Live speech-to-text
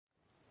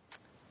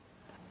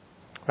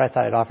what I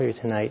thought I'd offer you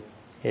tonight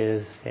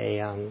is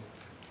a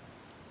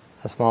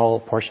small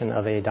portion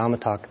of a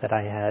Dhamma talk that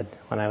I had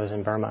when I was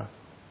in Burma.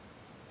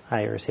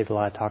 I received a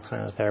lot of talks when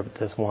I was there, but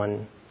this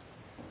one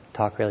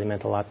talk really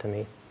meant a lot to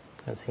me.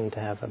 It seemed to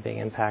have a big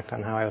impact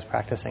on how I was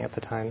practicing at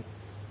the time.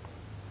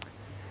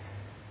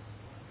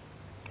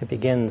 It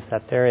begins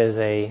that there is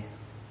a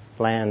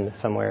land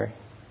somewhere,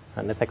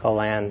 a mythical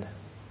land,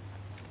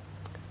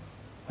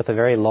 with a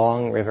very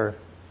long river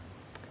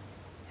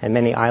and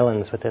many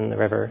islands within the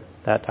river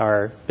that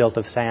are built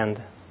of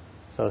sand,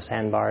 so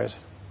sandbars.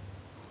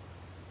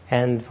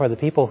 And for the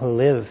people who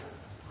live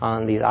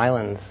on these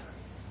islands,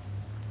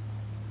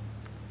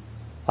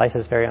 life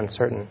is very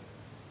uncertain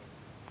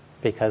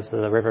because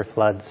the river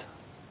floods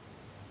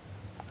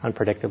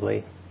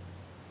unpredictably.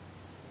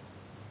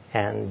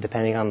 And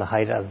depending on the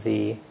height of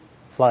the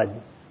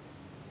flood,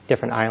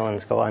 different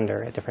islands go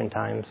under at different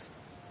times.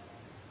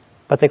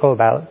 But they go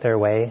about their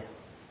way,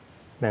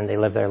 and they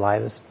live their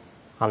lives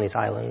on these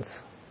islands,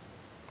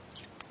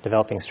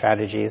 developing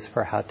strategies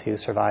for how to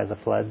survive the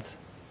floods.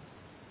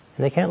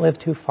 And they can't live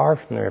too far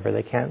from the river.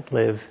 They can't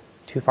live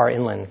too far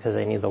inland because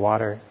they need the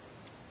water.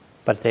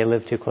 But if they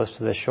live too close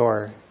to the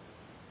shore,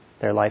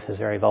 their life is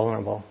very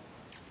vulnerable.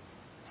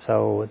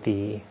 So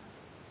the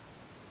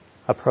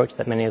approach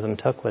that many of them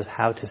took was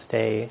how to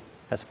stay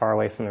as far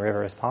away from the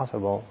river as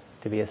possible,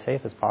 to be as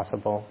safe as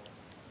possible,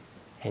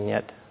 and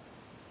yet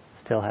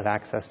still have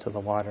access to the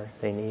water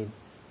they need.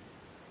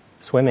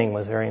 Swimming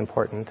was very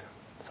important,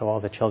 so all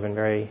the children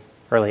very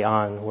early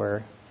on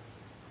were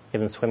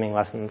given swimming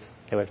lessons.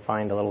 They would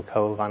find a little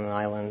cove on an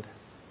island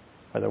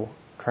where the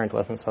current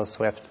wasn't so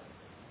swift,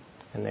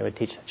 and they would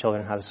teach the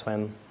children how to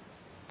swim.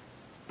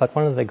 But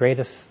one of the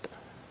greatest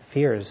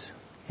fears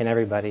in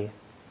everybody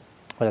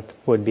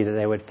would be that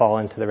they would fall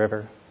into the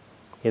river,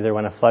 either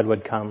when a flood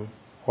would come,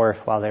 or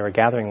if while they were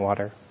gathering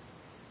water,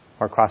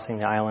 or crossing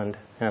the island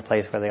in a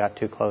place where they got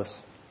too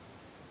close.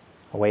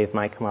 A wave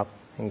might come up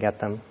and get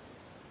them,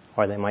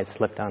 or they might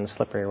slip down a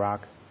slippery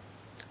rock.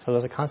 So there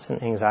was a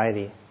constant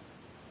anxiety.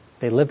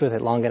 They lived with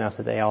it long enough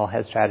that they all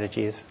had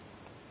strategies.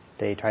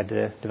 They tried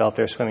to develop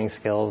their swimming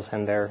skills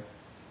and their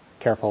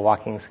careful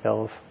walking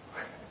skills.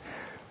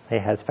 They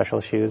had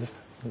special shoes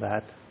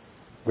that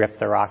gripped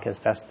the rock as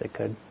best they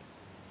could.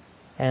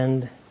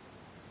 And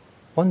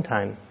one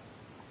time,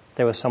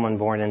 there was someone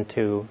born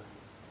into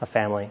a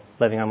family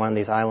living on one of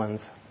these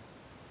islands.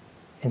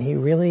 And he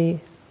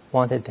really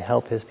wanted to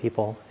help his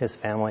people, his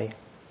family.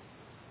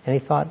 And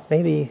he thought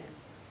maybe,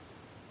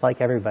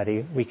 like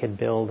everybody, we could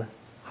build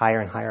higher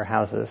and higher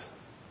houses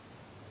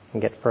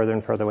and get further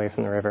and further away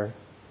from the river.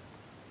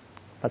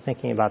 But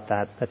thinking about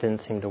that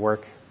didn't seem to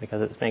work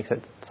because it makes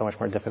it so much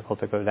more difficult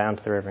to go down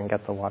to the river and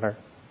get the water.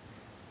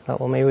 I thought,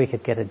 well, maybe we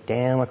could get a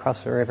dam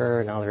across the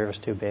river. Now the river's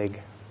too big.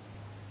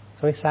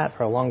 So he sat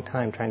for a long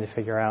time trying to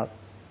figure out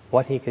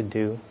what he could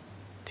do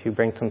to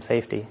bring some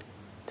safety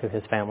to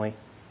his family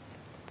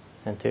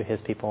and to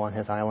his people on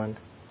his island.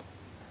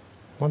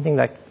 One thing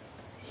that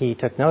he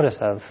took notice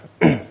of,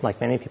 like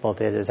many people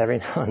did, is every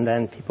now and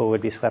then people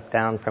would be swept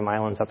down from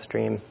islands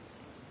upstream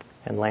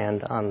and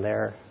land on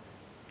their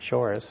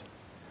shores.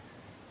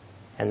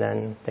 And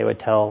then they would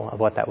tell of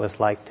what that was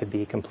like to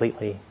be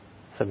completely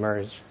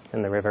submerged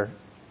in the river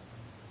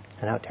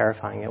and how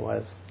terrifying it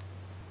was.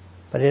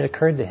 But it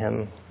occurred to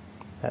him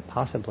that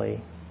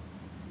possibly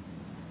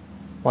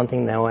one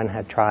thing no one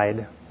had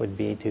tried would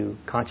be to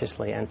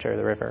consciously enter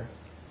the river.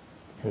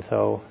 And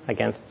so,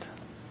 against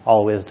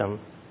all wisdom,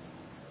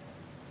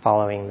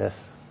 following this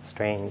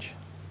strange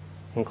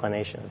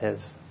inclination of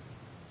his,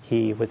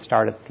 he would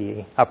start at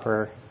the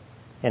upper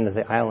end of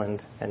the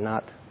island and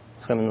not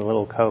swim in the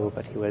little cove,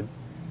 but he would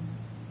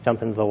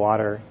jump into the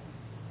water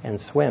and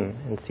swim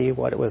and see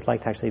what it was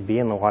like to actually be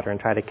in the water and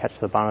try to catch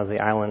the bottom of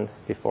the island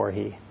before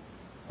he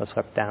was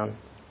swept down.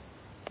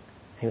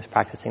 He was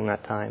practicing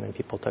that time, and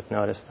people took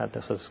notice that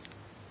this was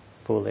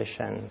foolish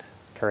and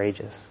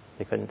courageous.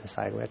 They couldn't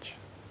decide which.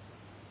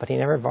 But he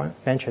never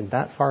ventured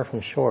that far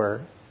from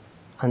shore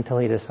until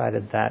he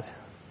decided that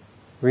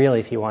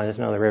really, if he wanted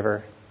to know the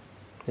river,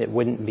 it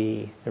wouldn't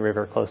be the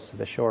river close to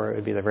the shore, it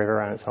would be the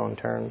river on its own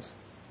terms.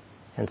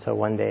 And so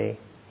one day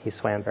he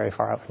swam very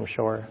far out from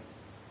shore,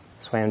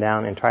 swam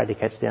down and tried to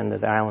catch the end of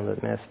the island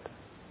that missed,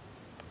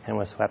 and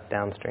was swept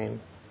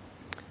downstream.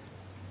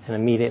 And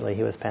immediately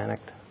he was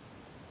panicked.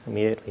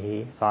 Immediately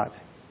he thought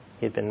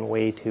he'd been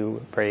way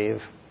too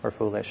brave or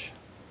foolish.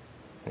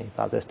 And he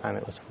thought this time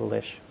it was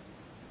foolish.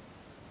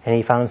 And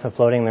he found himself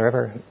floating in the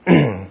river.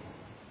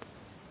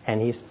 And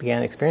he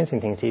began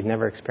experiencing things he'd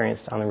never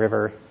experienced on the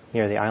river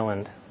near the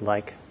island,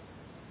 like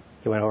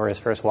he went over his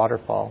first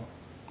waterfall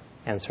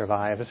and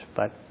survived,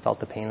 but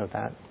felt the pain of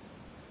that.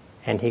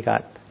 And he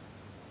got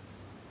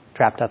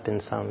trapped up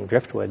in some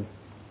driftwood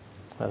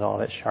with all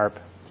of its sharp,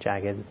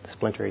 jagged,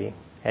 splintery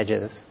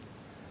edges.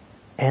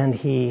 And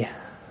he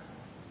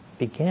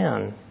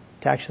began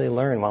to actually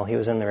learn while he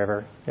was in the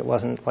river. It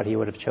wasn't what he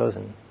would have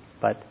chosen,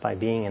 but by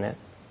being in it,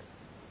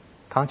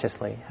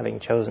 consciously having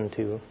chosen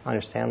to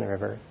understand the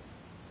river,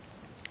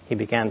 he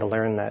began to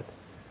learn that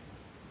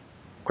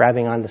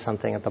grabbing onto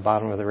something at the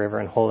bottom of the river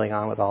and holding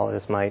on with all of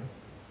his might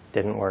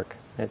didn't work.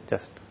 It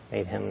just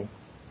made him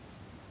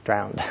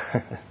drowned.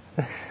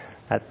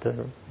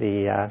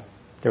 There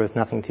was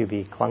nothing to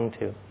be clung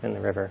to in the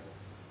river.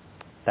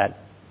 That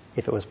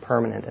if it was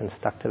permanent and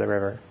stuck to the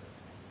river,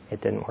 it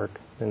didn't work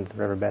in the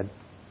riverbed.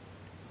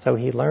 So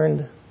he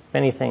learned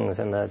many things,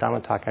 and the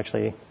Dhamma talk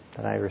actually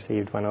that I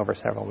received went over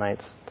several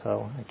nights,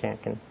 so I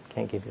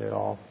can't give you it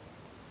all.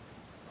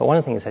 But one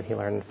of the things that he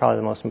learned, probably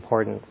the most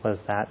important, was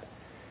that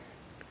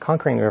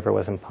conquering the river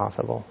was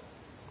impossible,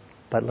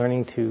 but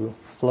learning to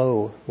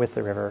flow with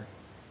the river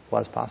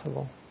was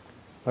possible.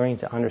 Learning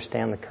to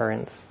understand the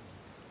currents,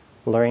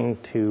 learning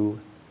to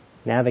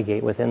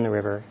navigate within the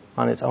river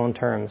on its own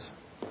terms.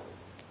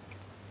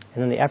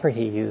 And then the effort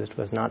he used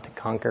was not to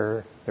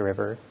conquer the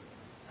river,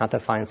 not to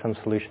find some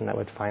solution that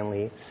would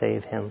finally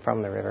save him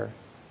from the river,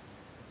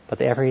 but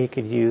the effort he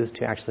could use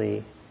to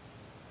actually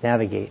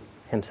navigate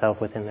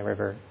himself within the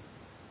river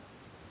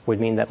would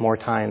mean that more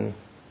time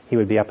he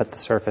would be up at the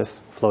surface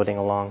floating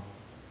along.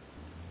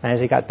 And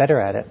as he got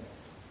better at it,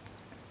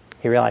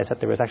 he realized that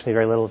there was actually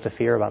very little to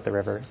fear about the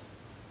river,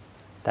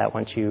 that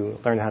once you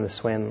learn how to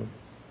swim,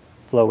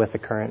 flow with the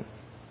current,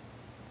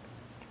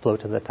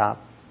 float to the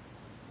top,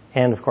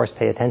 and of course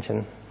pay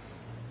attention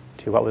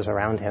to what was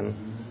around him,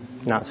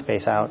 not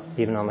space out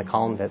even on the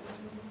calm bits,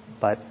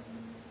 but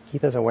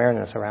keep his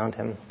awareness around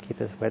him, keep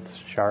his wits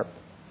sharp,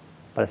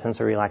 but a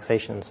sense of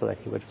relaxation so that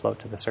he would float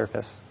to the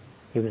surface.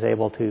 He was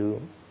able to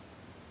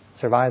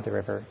survive the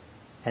river,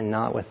 and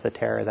not with the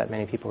terror that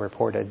many people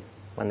reported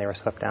when they were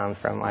swept down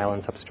from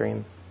islands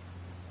upstream.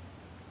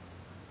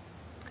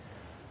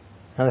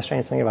 Another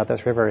strange thing about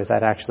this river is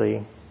that it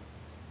actually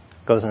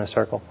goes in a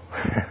circle.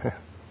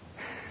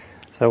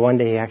 So one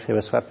day he actually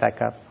was swept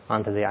back up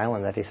onto the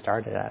island that he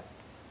started at,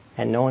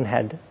 and no one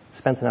had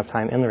spent enough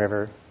time in the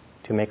river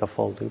to make a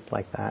full loop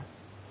like that.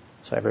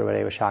 So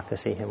everybody was shocked to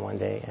see him one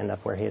day end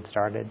up where he had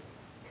started.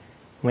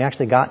 When we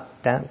actually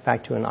got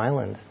back to an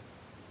island,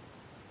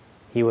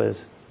 he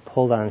was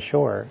pulled on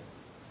shore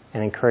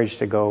and encouraged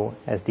to go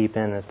as deep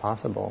in as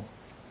possible.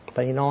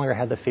 But he no longer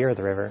had the fear of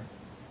the river.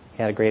 He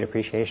had a great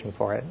appreciation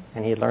for it,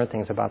 and he had learned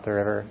things about the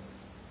river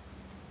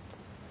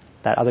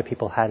that other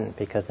people hadn't,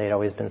 because they'd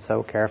always been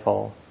so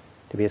careful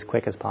to be as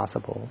quick as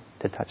possible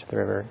to touch the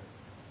river,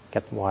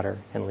 get the water,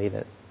 and leave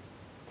it.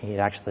 He'd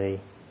actually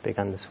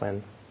begun to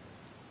swim.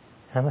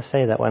 And I must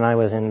say that when I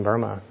was in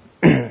Burma,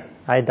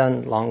 I had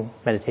done long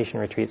meditation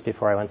retreats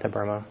before I went to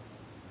Burma,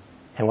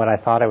 and what I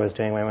thought I was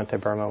doing when I went to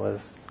Burma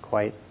was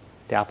quite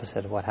the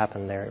opposite of what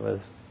happened there. It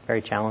was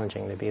very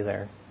challenging to be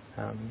there.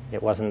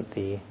 It wasn't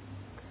the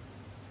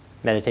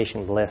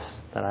meditation bliss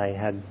that I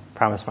had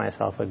promised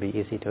myself would be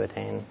easy to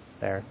attain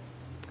there.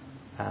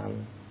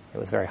 It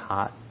was very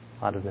hot,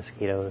 a lot of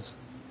mosquitoes.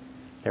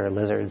 There were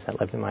lizards that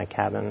lived in my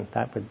cabin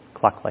that would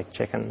cluck like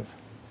chickens.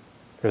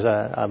 There's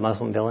a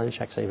Muslim village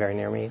actually very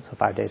near me, so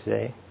 5 times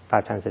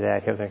a day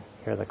I'd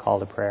hear the call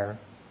to prayer.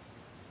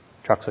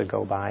 Trucks would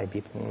go by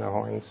beeping their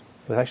horns.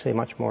 It was actually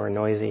much more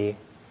noisy,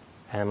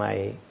 and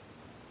my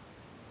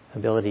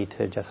ability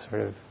to just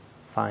sort of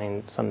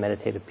find some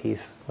meditative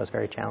peace was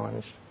very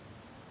challenged.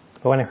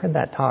 But when I heard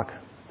that talk,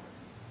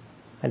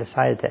 I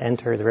decided to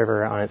enter the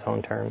river on its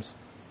own terms,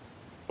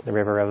 the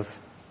river of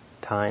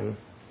time,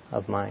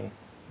 of my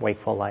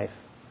wakeful life,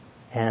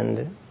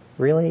 and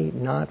really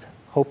not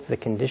hope the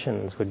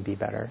conditions would be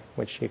better,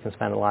 which you can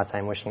spend a lot of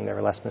time wishing there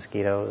were less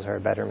mosquitoes or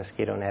better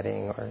mosquito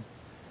netting or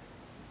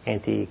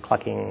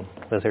anti-clucking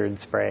lizard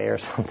spray or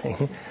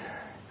something.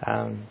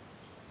 And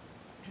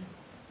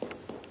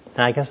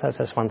I guess that's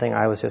just one thing.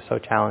 I was just so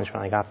challenged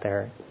when I got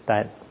there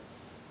that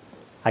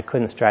I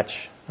couldn't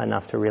stretch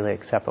enough to really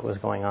accept what was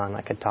going on.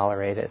 I could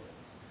tolerate it.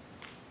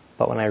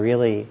 But when I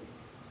really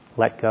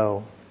let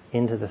go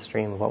into the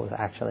stream of what was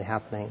actually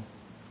happening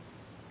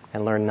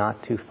and learned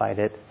not to fight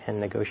it and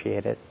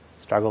negotiate it,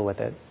 struggle with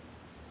it,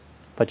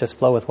 but just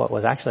flow with what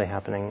was actually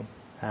happening,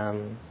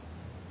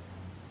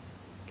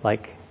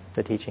 like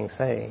the teachings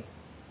say,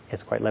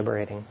 it's quite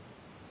liberating.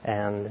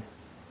 And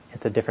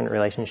it's a different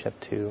relationship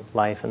to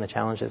life and the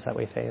challenges that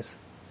we face.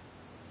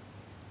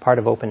 Part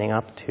of opening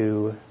up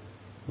to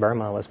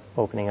Burma was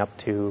opening up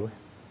to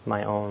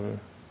my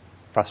own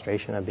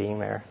frustration of being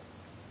there,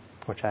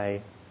 which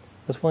I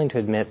was willing to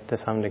admit to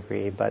some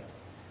degree, but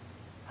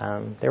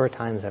there were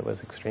times that it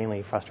was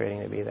extremely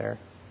frustrating to be there,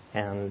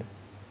 and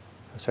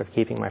I was sort of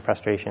keeping my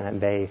frustration at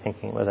bay,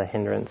 thinking it was a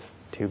hindrance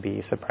to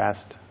be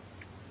suppressed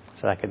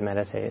so that I could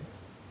meditate.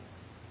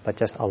 But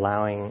just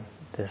allowing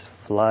this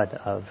flood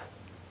of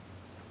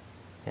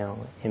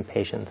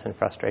impatience and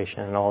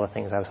frustration and all the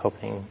things I was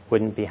hoping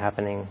wouldn't be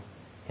happening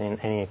in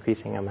any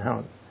increasing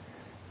amount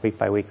week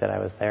by week that I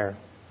was there.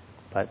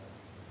 But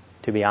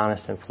to be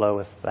honest and flow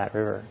with that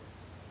river,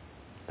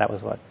 that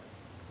was what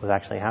was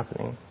actually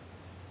happening.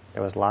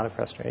 There was a lot of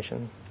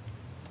frustration.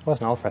 It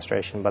wasn't all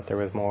frustration, but there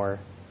was more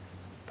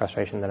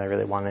frustration than I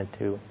really wanted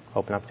to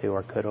open up to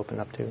or could open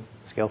up to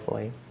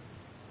skillfully.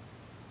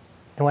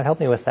 And what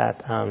helped me with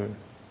that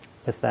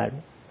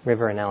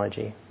river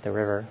analogy, the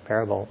river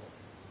parable,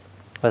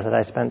 was that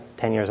I spent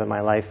 10 years of my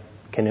life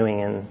canoeing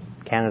in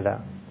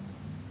Canada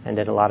and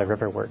did a lot of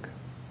river work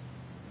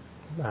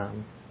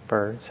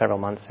for several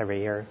months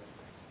every year.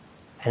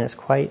 And it's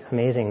quite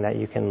amazing that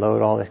you can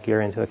load all this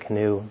gear into a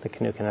canoe. The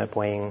canoe can end up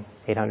weighing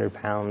 800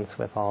 pounds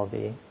with all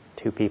the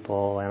 2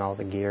 people and all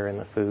the gear and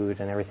the food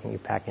and everything you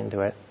pack into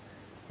it.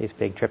 These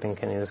big tripping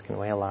canoes can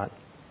weigh a lot.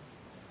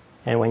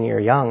 And when you're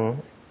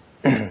young,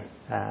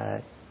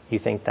 you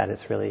think that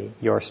it's really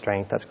your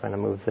strength that's going to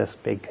move this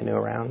big canoe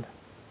around.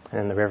 And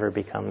then the river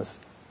becomes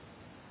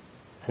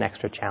an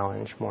extra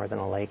challenge more than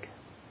a lake.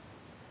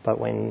 But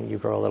when you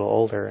grow a little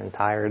older and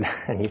tired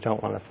and you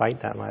don't want to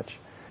fight that much,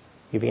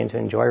 you begin to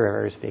enjoy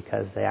rivers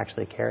because they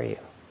actually carry you.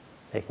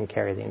 They can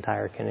carry the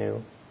entire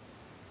canoe.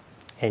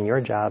 And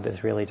your job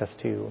is really just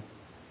to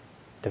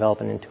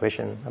develop an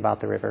intuition about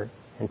the river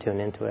and tune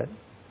into it.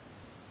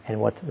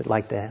 And what's it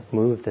like to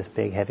move this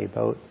big heavy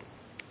boat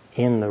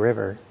in the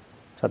river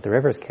so that the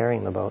river is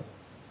carrying the boat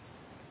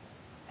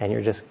and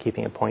you're just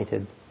keeping it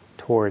pointed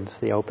towards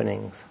the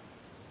openings.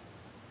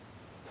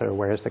 So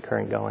where's the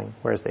current going?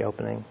 Where's the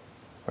opening?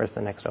 Where's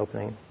the next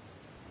opening?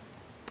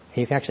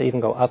 And you can actually even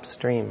go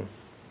upstream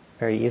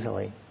very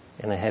easily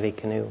in a heavy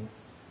canoe,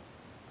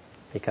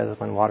 because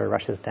when water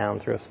rushes down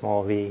through a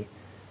small V,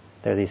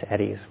 there are these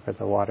eddies where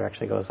the water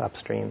actually goes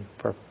upstream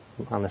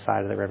on the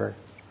side of the river.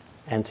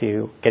 And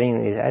to getting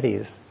in these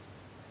eddies,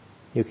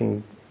 you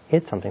can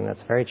hit something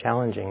that's very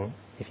challenging.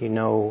 If you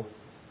know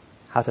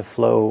how to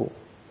flow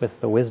with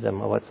the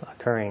wisdom of what's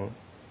occurring,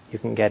 you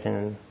can get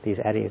in these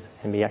eddies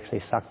and be actually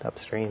sucked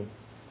upstream.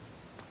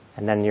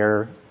 And then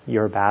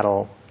your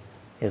battle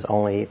is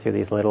only through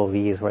these little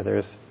V's where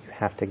you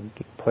have to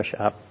push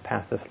up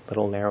past this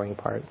little narrowing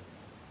part.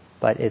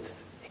 But it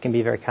can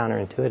be very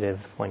counterintuitive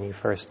when you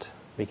first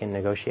begin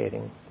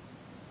negotiating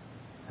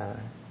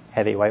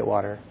heavy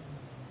whitewater.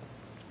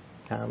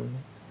 And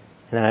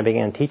then I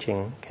began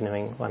teaching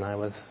canoeing when I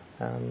was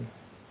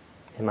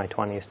in my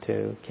 20s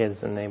to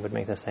kids, and they would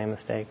make the same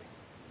mistake.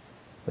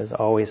 It was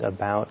always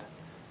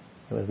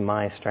it was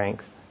my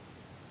strength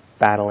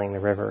battling the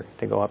river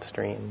to go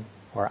upstream,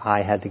 or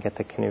I had to get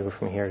the canoe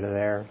from here to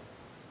there.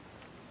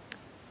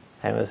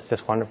 And it was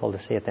just wonderful to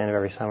see at the end of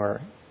every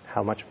summer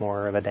how much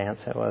more of a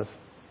dance it was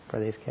for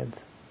these kids.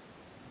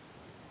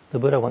 The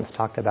Buddha once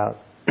talked about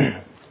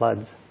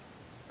floods,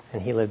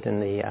 and he lived in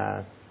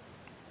the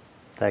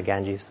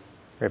Ganges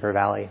River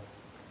Valley.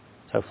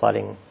 So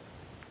flooding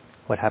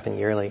would happen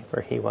yearly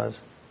where he was.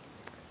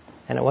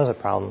 And it was a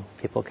problem.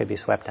 People could be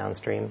swept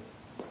downstream.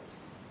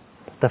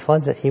 But the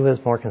floods that he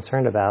was more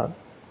concerned about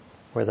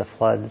were the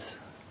floods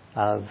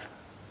of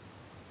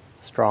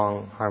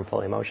strong,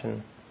 harmful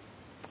emotion.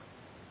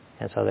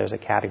 And so there's a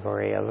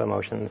category of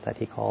emotions that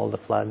he called the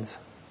floods.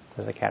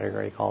 There's a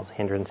category he calls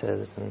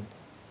hindrances,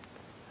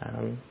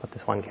 but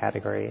this one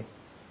category,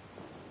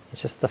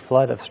 it's just the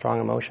flood of strong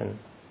emotion,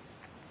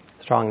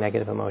 strong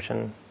negative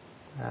emotion.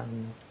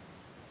 And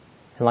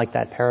like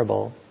that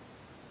parable,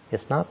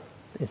 it's not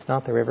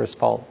the river's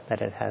fault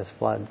that it has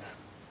floods,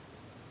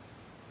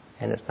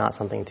 and it's not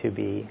something to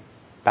be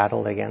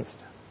battled against.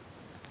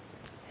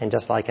 And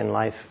just like in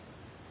life,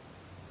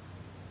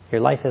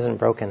 your life isn't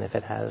broken if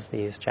it has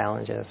these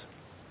challenges.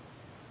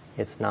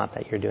 It's not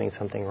that you're doing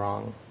something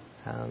wrong,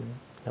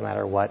 no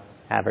matter what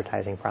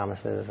advertising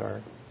promises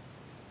or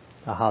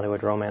a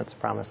Hollywood romance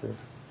promises.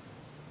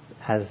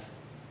 As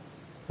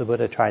the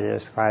Buddha tried to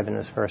describe in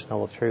his First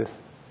Noble Truth,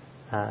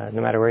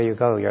 no matter where you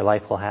go, your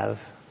life will have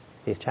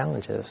these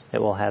challenges. It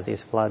will have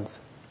these floods.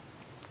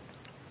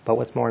 But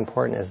what's more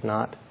important is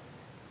not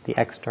the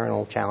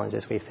external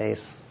challenges we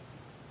face,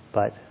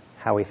 but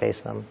how we face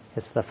them.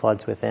 It's the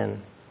floods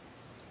within.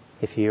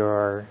 If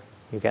you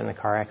get in a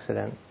car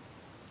accident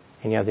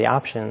and you have the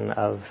option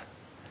of,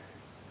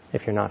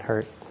 if you're not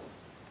hurt,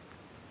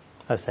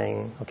 of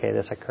saying, okay,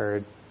 this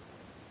occurred,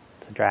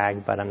 it's a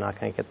drag, but I'm not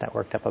going to get that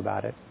worked up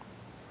about it.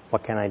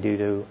 What can I do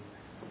to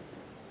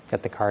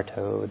get the car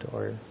towed,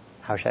 or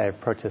how should I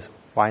approach this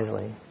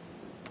wisely,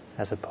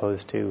 as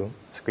opposed to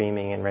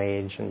screaming in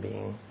rage and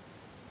being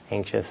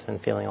anxious and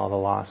feeling all the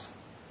loss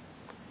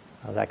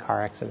of that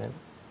car accident.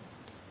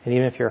 And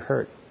even if you're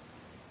hurt,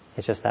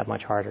 it's just that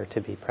much harder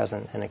to be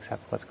present and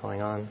accept what's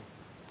going on.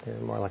 You're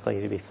more likely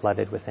to be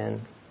flooded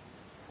within.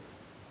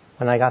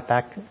 When I got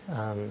back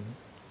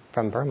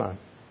from Burma,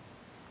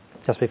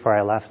 just before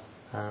I left,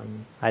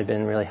 I'd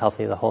been really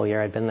healthy the whole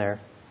year I'd been there.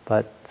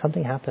 But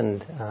something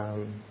happened.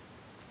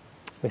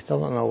 We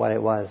still don't know what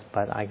it was,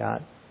 but I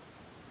got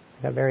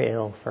very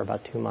ill for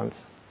about 2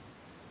 months.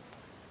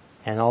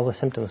 And all the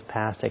symptoms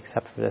passed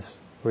except for this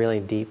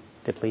really deep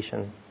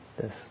depletion,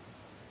 this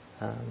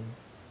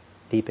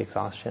deep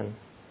exhaustion.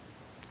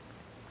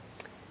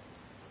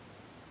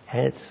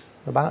 And it's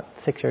about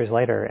 6 years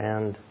later,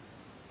 and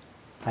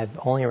I've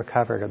only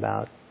recovered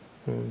about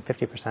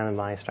 50% of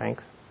my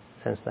strength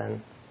since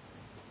then.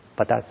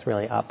 But that's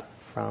really up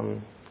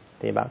from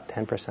the about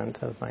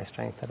 10% of my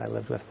strength that I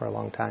lived with for a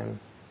long time.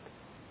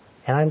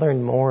 And I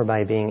learned more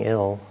by being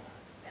ill.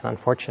 And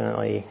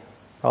unfortunately,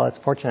 well, it's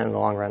fortunate in the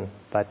long run,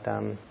 but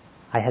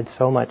I had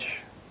so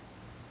much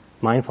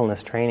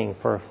mindfulness training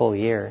for a full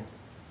year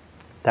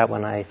that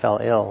when I fell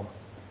ill,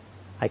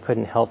 I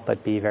couldn't help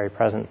but be very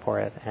present for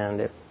it,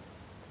 and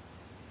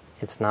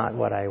it's not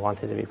what I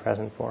wanted to be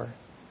present for.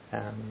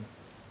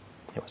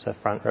 It was a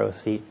front row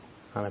seat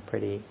on a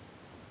pretty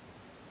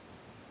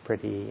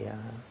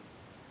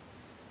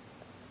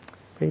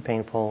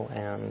painful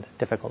and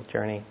difficult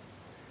journey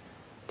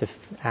to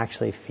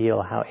actually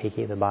feel how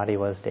achy the body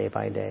was day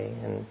by day,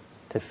 and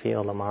to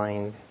feel the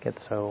mind get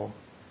so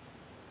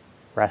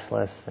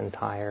restless and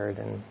tired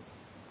and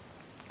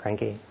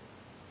cranky.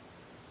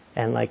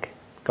 And like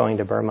going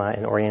to Burma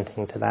and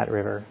orienting to that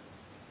river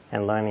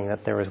and learning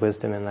that there was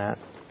wisdom in that,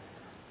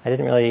 I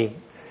didn't really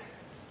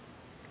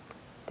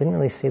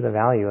see the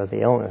value of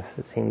the illness.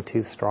 It seemed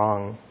too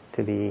strong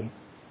to be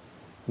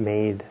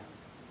made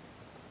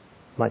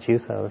much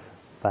use of,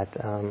 but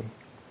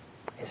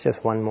it's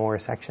just one more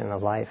section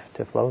of life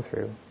to flow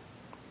through,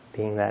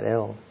 being that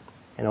ill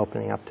and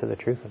opening up to the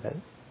truth of it.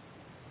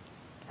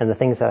 And the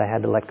things that I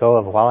had to let go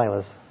of while I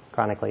was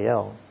chronically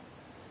ill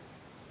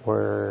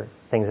were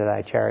things that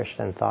I cherished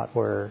and thought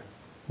were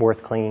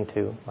worth clinging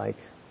to, like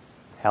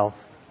health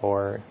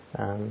or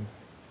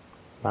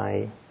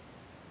my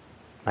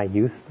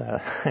youth.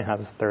 I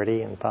was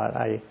 30 and thought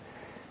I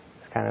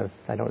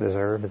don't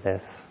deserve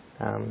this.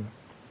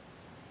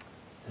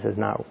 This is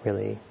not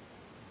really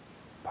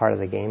part of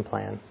the game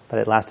plan. But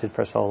it lasted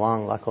for so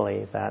long,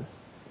 luckily, that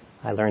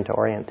I learned to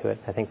orient to it.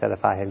 I think that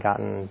if I had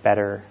gotten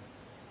better,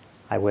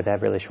 I would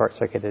have really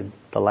short-circuited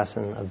the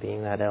lesson of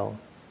being that ill.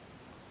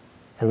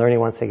 And learning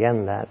once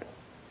again that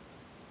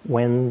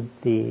when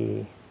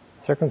the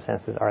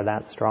circumstances are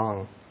that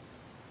strong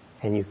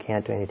and you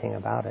can't do anything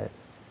about it,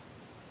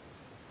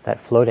 that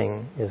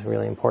floating is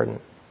really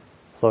important.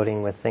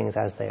 Floating with things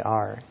as they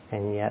are,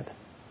 and yet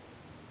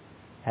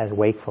as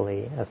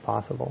wakefully as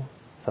possible.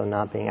 So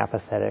not being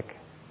apathetic.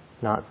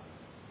 A lot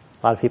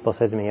of people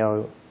said to me,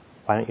 "Oh,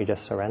 why don't you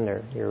just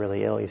surrender? You're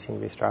really ill, you seem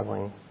to be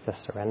struggling.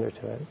 Just surrender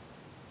to it."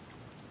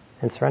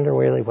 And surrender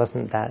really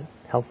wasn't that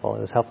helpful.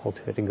 It was helpful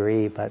to a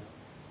degree, but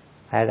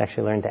I had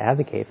actually learned to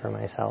advocate for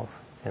myself.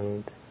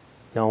 And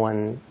no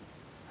one...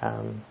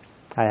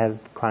 I had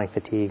chronic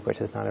fatigue, which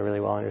is not a really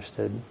well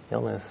understood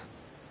illness.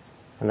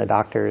 And the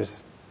doctors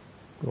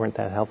weren't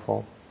that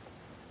helpful.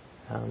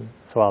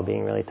 So while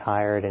being really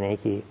tired and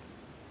achy,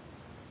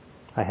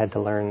 I had to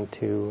learn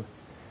to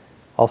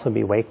also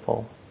be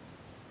wakeful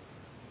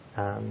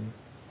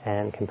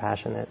and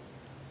compassionate.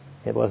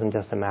 It wasn't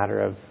just a matter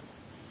of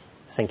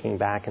sinking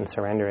back and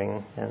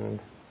surrendering and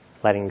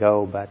letting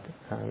go, but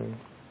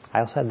I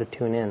also had to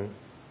tune in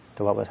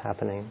to what was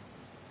happening.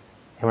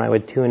 And when I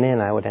would tune in,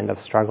 I would end up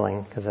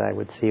struggling because I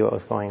would see what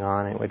was going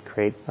on and it would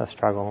create a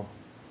struggle.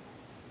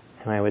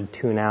 And I would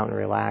tune out and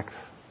relax.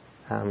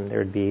 There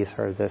would be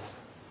sort of this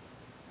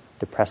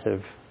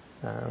depressive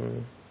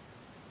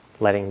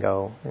letting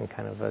go and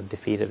kind of a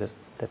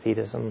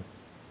defeatism.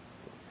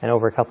 And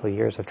over a couple of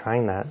years of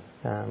trying that,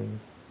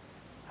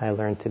 I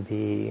learned to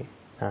be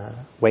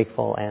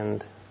wakeful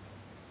and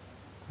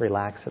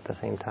relaxed at the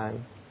same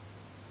time.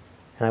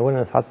 And I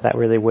wouldn't have thought that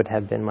really would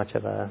have been much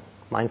of a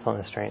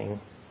mindfulness training,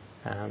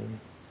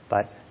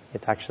 but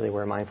it's actually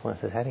where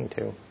mindfulness is heading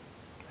to.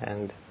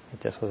 And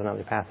it just was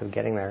another path of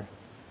getting there,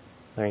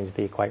 learning to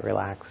be quite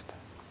relaxed,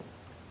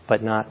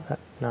 but not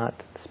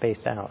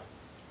spaced out,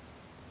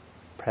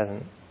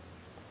 present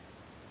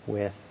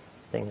with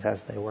things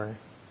as they were.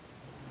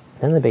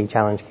 Then the big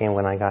challenge came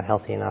when I got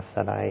healthy enough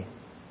that I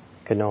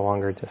could no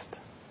longer just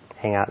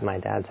hang out in my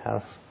dad's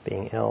house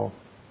being ill.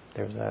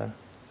 There was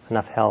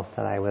enough health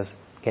that I was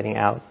getting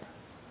out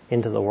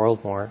into the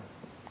world more.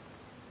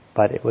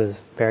 But it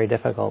was very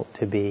difficult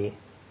to be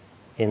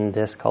in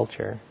this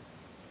culture,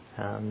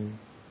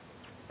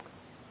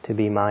 to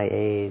be my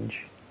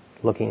age,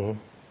 looking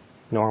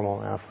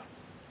normal enough.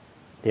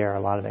 There are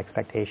a lot of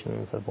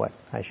expectations of what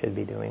I should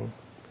be doing.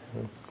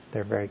 And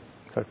they're very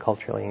sort of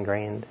culturally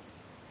ingrained.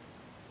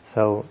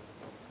 So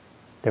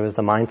there was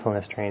the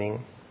mindfulness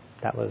training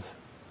that was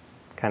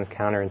kind of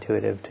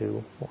counterintuitive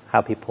to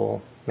how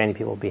many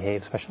people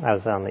behave, especially I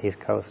was on the East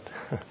Coast.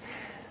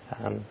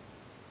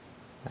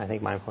 I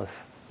think mindfulness,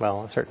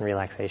 a certain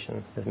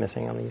relaxation is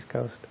missing on the East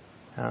Coast.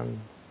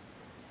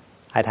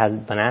 I'd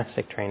had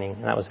monastic training,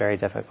 and that was very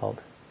difficult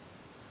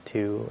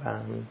to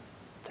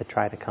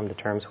try to come to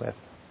terms with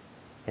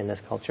in this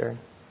culture.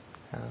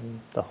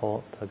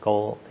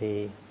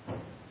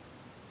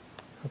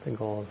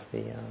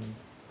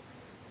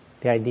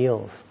 The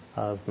ideals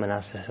of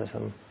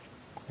monasticism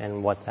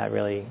and what that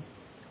really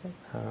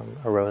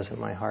arose in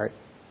my heart.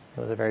 It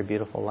was a very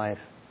beautiful life.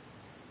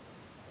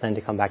 Then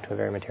to come back to a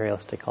very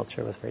materialistic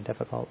culture was very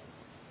difficult.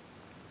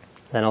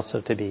 Then also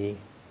to be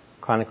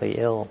chronically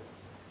ill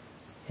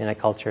in a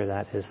culture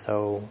that is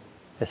so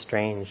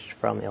estranged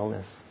from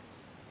illness.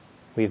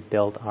 We've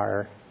built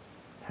our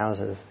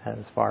houses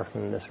as far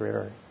from this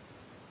river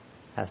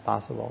as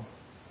possible.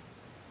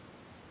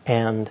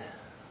 And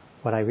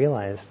what I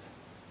realized,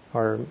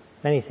 or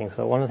many things,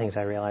 but one of the things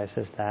I realized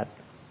is that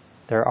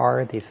there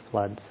are these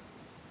floods.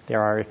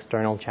 There are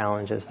external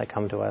challenges that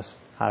come to us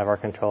out of our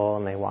control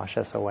and they wash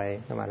us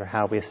away. No matter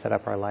how we set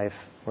up our life,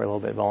 we're a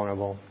little bit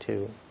vulnerable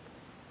to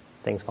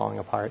things falling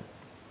apart.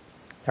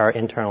 There are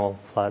internal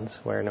floods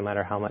where no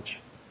matter how much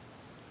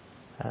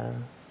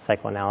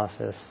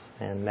psychoanalysis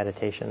and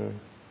meditation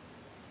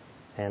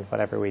and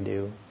whatever we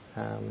do,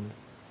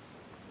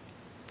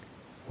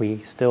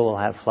 we still will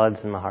have floods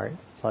in the heart,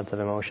 floods of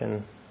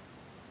emotion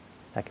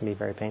that can be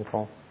very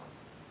painful.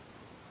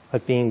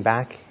 But being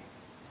back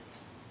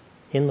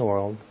in the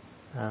world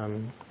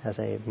as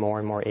a more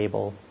and more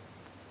able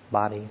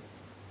body,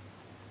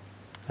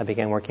 I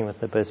began working with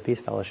the Buddhist Peace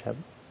Fellowship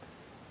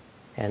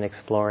and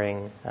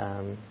exploring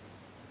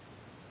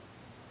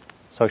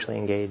socially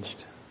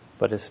engaged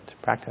Buddhist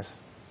practice.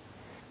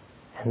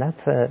 And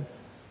that's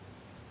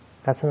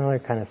another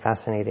kind of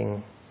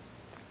fascinating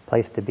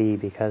place to be,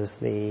 because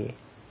the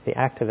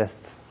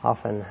activists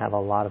often have a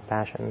lot of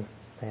passion.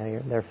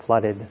 They're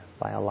flooded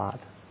by a lot.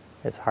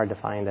 It's hard to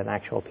find an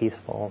actual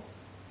peaceful,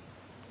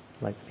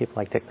 like people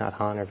like Thich Nhat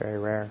Hanh are very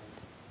rare.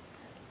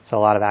 So a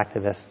lot of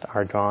activists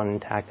are drawn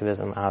into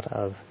activism out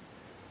of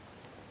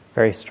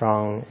very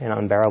strong and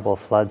unbearable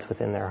floods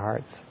within their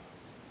hearts.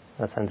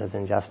 A sense of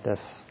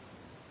injustice,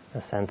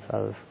 a sense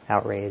of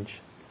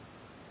outrage.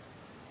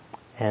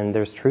 And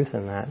there's truth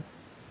in that,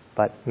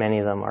 but many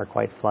of them are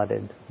quite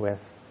flooded with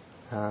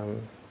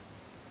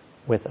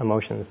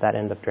emotions that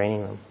end up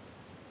draining them.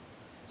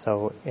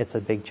 So it's a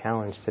big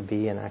challenge to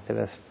be an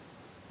activist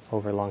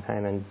over a long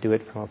time and do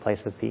it from a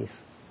place of peace.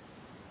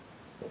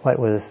 What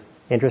was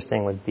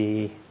interesting would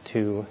be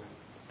to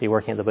be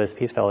working at the Buddhist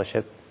Peace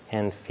Fellowship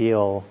and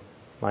feel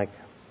like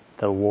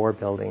the war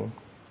building,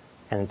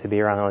 and to be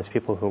around all these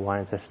people who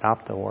wanted to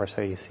stop the war.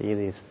 So you see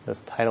this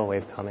tidal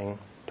wave coming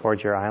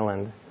towards your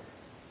island,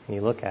 and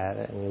you look at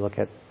it, and you look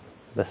at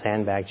the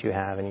sandbags you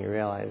have, and you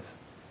realize,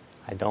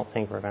 I don't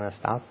think we're going to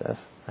stop this.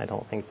 I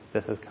don't think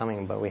this is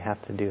coming, but we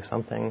have to do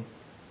something.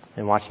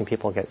 And watching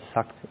people get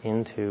sucked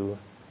into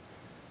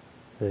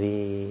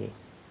the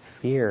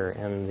fear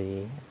and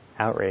the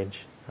outrage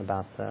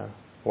about the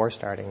war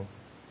starting,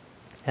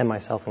 and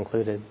myself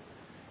included,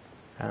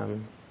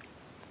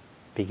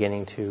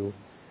 beginning to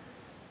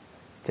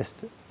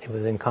it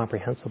was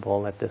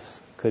incomprehensible that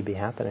this could be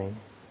happening.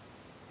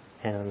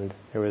 And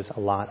there was a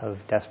lot of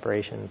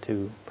desperation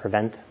to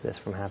prevent this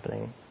from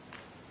happening.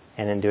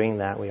 And in doing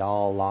that, we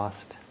all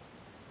lost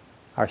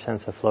our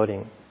sense of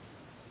floating.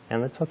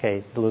 And it's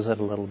okay to lose it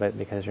a little bit,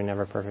 because you're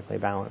never perfectly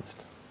balanced.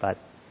 But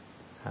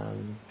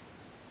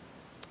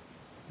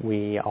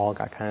we all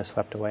got kind of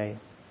swept away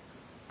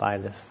by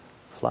this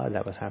flood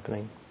that was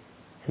happening.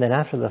 And then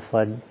after the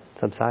flood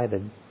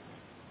subsided,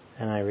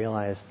 and I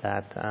realized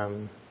that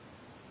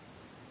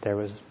there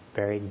was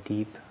very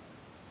deep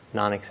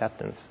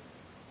non-acceptance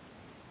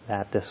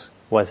that this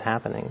was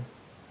happening,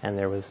 and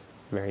there was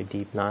very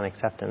deep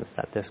non-acceptance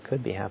that this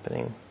could be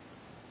happening,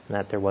 and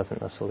that there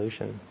wasn't a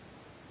solution.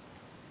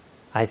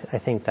 I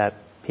think that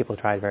people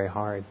tried very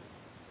hard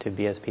to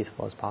be as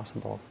peaceful as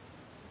possible,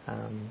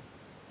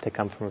 to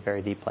come from a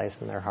very deep place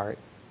in their heart,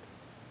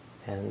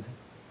 and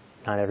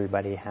not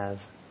everybody has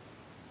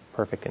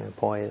perfect inner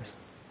poise,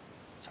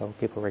 so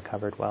people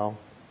recovered well.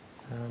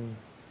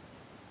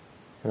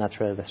 And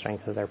that's really the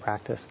strength of their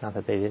practice. Not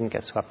that they didn't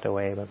get swept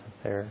away, but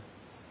that their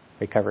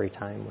recovery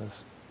time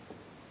was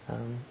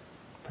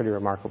pretty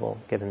remarkable,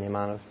 given the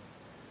amount of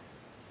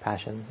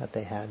passion that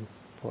they had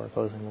for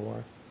opposing the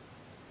war.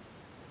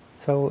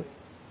 So,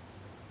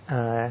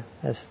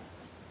 as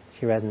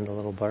she read in the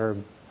little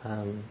blurb,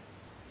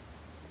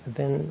 I've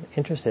been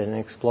interested in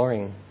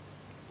exploring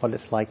what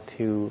it's like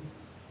to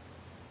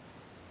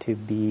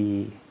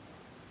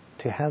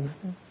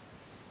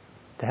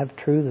have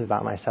truths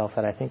about myself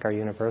that I think are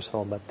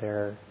universal, but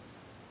they're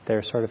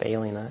sort of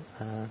alien.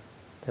 They're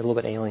a little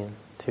bit alien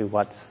to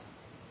what's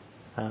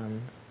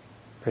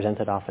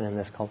presented often in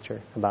this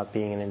culture about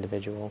being an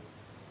individual,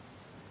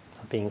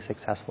 about being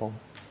successful,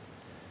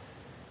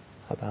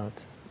 about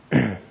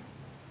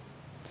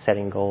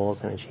setting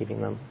goals and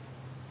achieving them.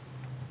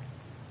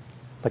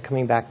 But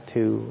coming back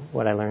to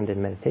what I learned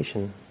in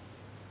meditation,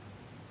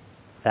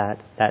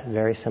 that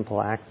very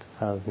simple act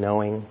of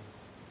knowing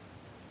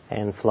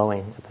and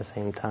flowing at the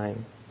same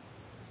time,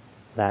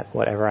 that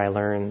whatever I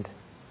learned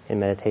in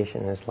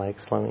meditation is like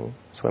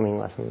swimming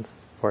lessons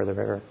for the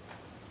river,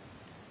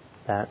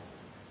 that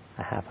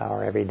a half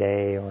hour every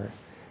day or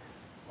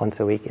once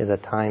a week is a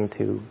time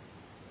to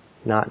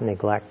not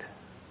neglect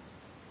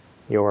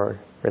your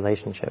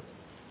relationship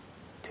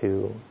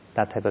to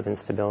that type of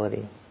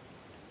instability,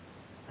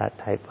 that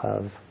type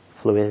of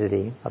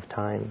fluidity of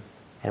time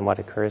and what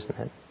occurs in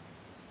it.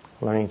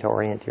 Learning to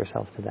orient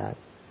yourself to that.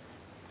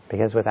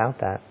 Because without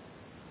that,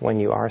 when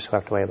you are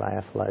swept away by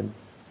a flood,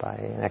 by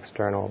an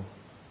external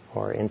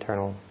or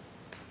internal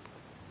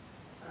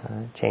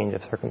change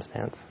of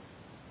circumstance,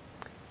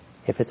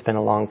 if it's been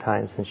a long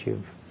time since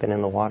you've been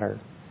in the water,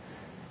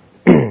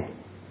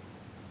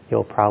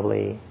 you'll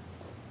probably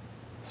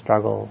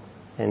struggle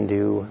and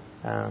do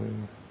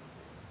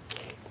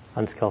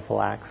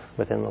unskillful acts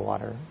within the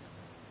water.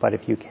 But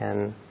if you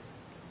can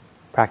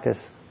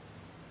practice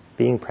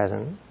being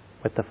present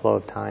with the flow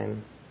of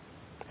time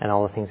and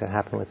all the things that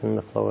happen within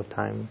the flow of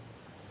time,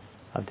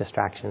 of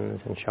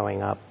distractions and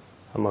showing up,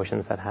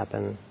 emotions that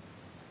happen,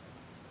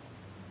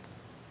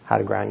 how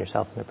to ground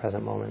yourself in the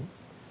present moment.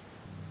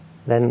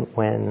 Then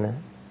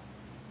when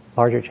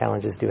larger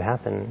challenges do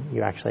happen,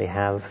 you actually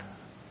have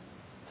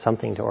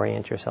something to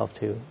orient yourself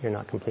to. You're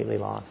not completely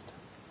lost.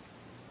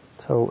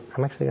 So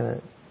I'm actually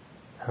going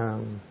to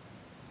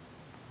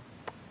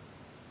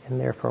end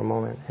there for a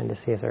moment and to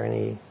see if there are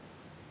any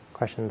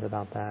questions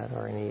about that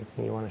or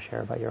anything you want to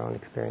share about your own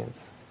experience.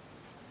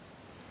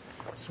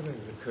 Something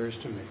that occurs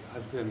to me.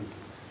 I've been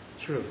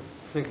sort of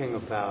thinking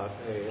about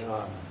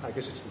I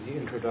guess it's the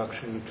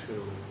introduction to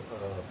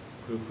a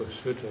group of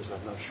sutras.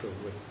 I'm not sure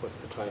what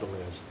the title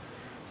is.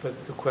 But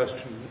the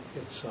question,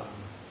 it's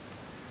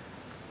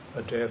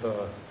a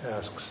deva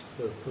asks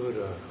the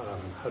Buddha,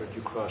 how did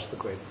you cross the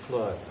great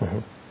flood? Mm-hmm.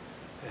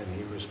 And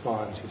he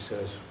responds, he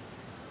says,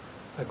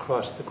 I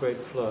crossed the great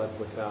flood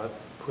without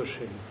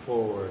pushing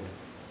forward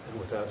and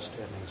without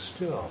standing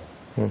still.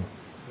 Mm.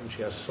 And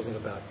she asks something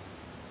about,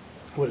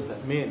 what does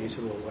that mean? He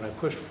said, well, when I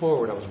pushed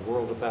forward, I was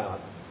whirled about.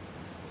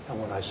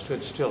 And when I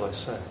stood still, I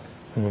sank.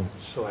 Mm.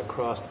 So I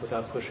crossed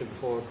without pushing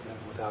forward and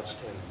without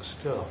standing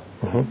still.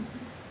 Mm-hmm.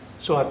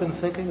 So I've been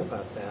thinking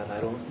about that.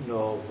 I don't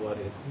know what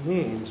it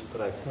means,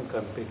 but I think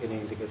I'm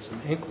beginning to get some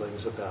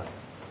inklings about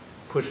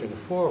pushing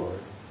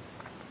forward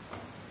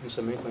and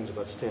some inklings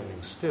about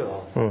standing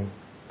still. Mm.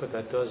 But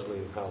that does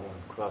leave how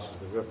one crosses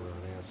the river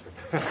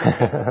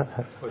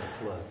unanswered. Or the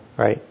flood.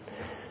 Right.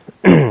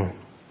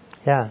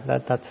 Yeah,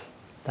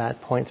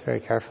 that points very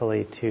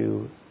carefully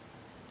to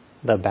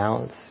the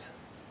balance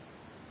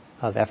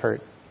of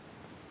effort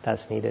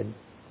that's needed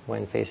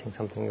when facing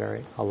something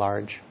a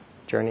large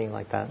journey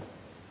like that.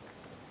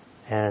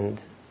 And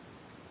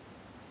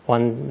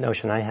one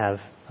notion I have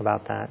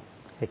about that,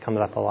 it comes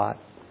up a lot.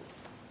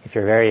 If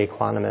you're very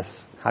equanimous,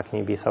 how can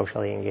you be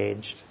socially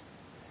engaged?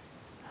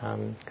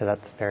 Because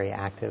that's very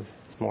active.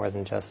 It's more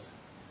than just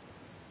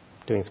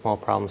doing small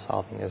problem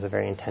solving. There's a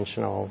very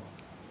intentional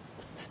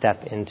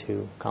step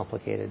into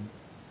complicated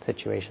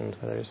situations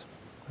where there's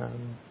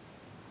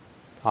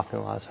often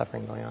a lot of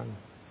suffering going on.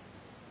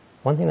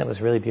 One thing that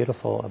was really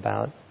beautiful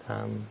about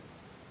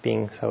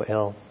being so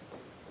ill,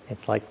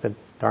 it's like the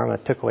Dharma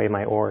took away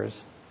my oars.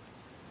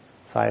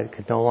 So I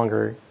could no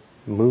longer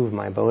move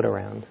my boat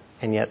around,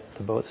 and yet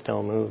the boat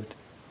still moved.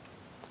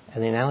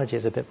 And the analogy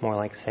is a bit more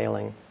like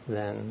sailing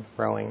than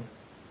rowing,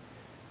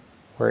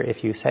 where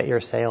if you set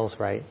your sails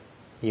right,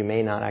 you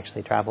may not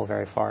actually travel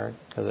very far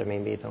because there may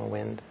be no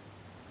wind.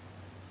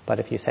 But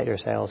if you set your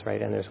sails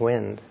right and there's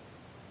wind,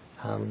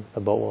 the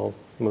boat will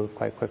move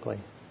quite quickly.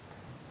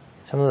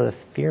 Some of the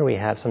fear we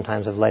have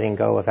sometimes of letting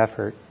go of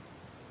effort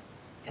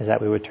is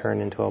that we would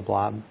turn into a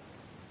blob.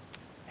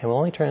 And we'll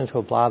only turn into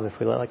a blob if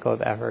we let go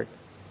of effort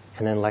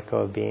and then let go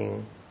of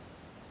being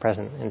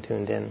present and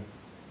tuned in.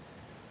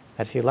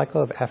 That if you let go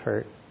of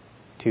effort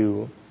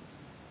to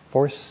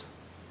force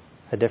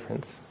a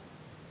difference,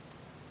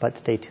 but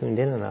stay tuned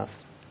in enough,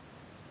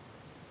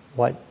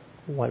 what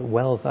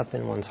wells up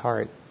in one's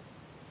heart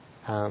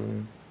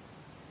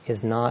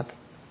is not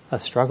a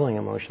struggling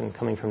emotion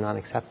coming from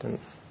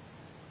non-acceptance,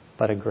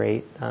 but a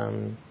great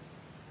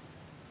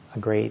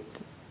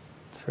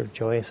sort of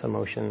joyous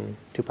emotion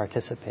to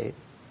participate.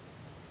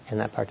 And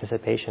that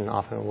participation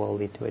often will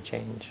lead to a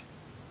change.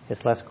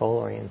 It's less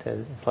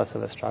goal-oriented, it's less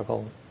of a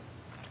struggle.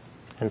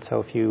 And so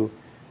if you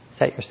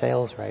set your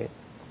sails right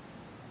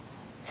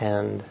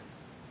and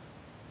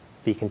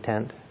be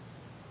content,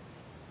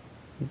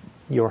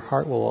 your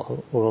heart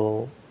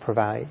will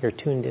provide, your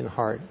tuned-in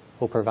heart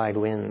will provide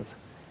winds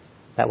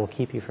that will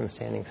keep you from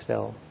standing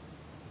still.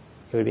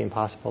 It would be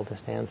impossible to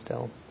stand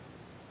still.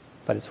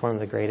 But it's one of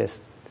the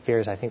greatest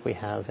fears I think we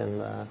have in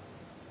the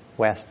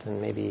West, and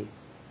maybe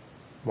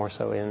more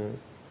so in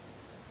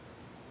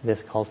this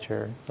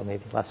culture, but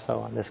maybe less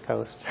so on this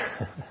coast,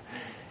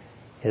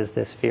 is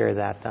this fear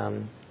that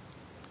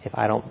if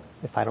I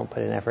don't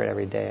put in effort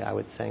every day, I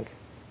would sink.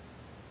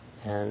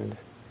 And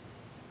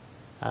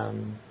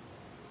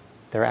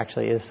there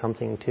actually is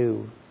something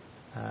to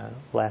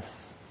less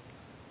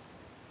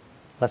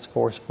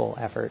forceful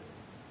effort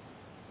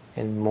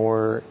and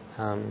more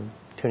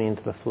tuning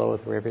into the flow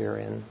of the river you're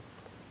in.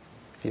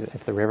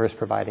 If the river is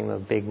providing the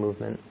big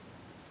movement,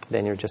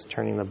 then you're just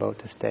turning the boat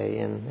to stay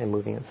in and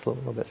moving it a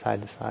little bit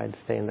side to side,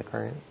 stay in the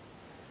current.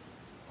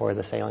 Or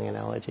the sailing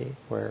analogy,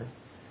 where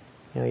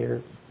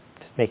you're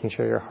just making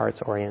sure your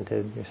heart's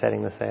oriented, you're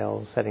setting the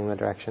sails, setting the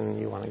direction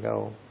you want to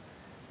go,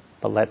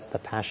 but let the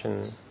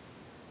passion,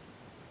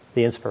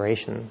 the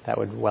inspiration that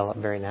would well up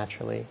very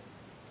naturally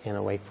in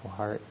a wakeful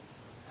heart,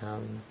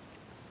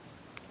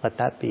 let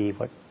that be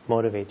what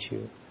motivates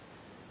you.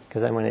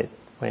 Because then when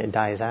it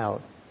dies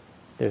out,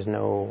 there's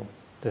no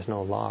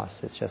loss.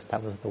 It's just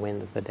that was the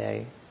wind of the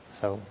day.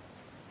 So,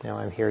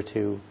 I'm here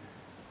to.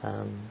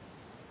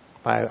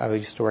 I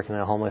used to work in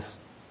a homeless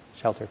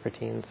shelter for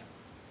teens,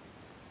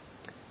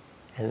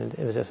 and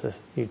it was just this.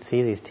 You'd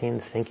see these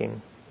teens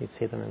sinking. You'd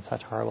see them in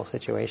such horrible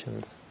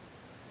situations,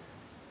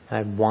 and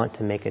I'd want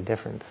to make a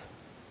difference,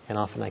 and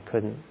often I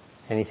couldn't.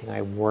 Anything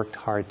I worked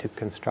hard to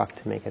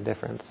construct to make a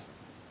difference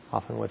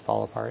often would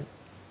fall apart.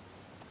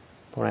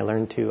 But when I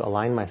learned to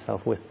align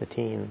myself with the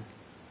teen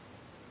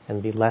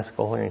and be less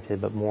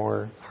goal-oriented but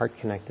more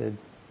heart-connected,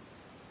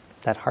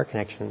 that heart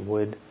connection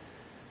would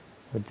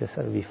just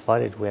sort of be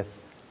flooded with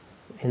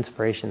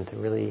inspiration to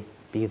really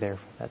be there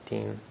for that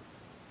teen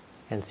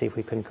and see if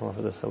we couldn't come up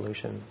with a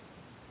solution.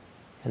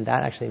 And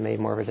that actually made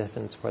more of a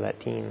difference for that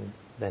teen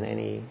than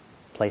any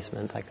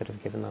placement I could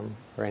have given them,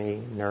 or any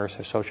nurse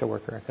or social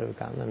worker I could have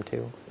gotten them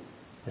to,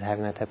 is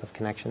having that type of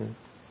connection.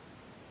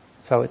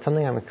 So it's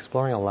something I'm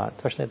exploring a lot,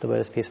 especially at the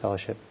Buddhist Peace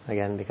Fellowship,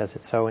 again, because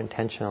it's so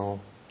intentional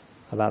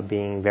about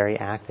being very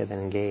active and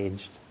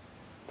engaged,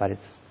 but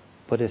it's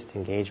Buddhist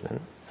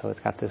engagement, so it's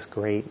got this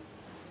great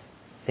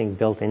thing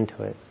built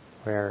into it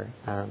where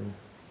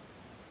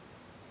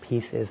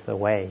peace is the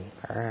way.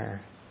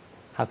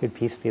 How could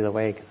peace be the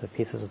way? Because if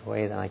peace is the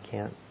way, then I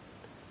don't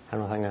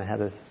know if I'm going to have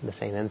the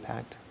same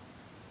impact.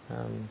 So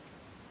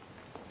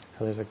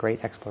there's a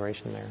great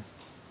exploration there.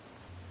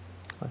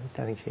 I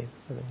think she.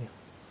 I want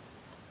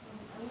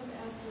to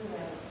ask you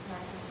about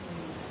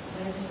practicing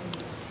meditating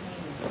with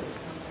pain. It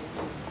sounds like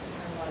you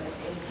have a lot of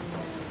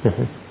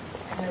achiness.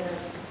 I know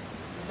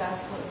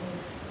that's what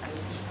makes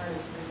meditation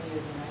hardest for me,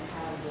 is when I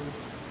have those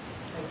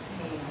like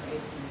pain or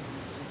achiness.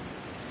 It's just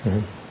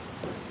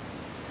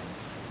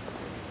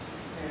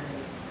it's very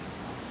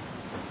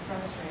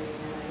frustrating.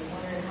 And I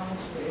wondered how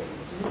much you were able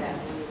to do that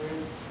when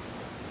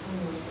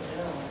you were so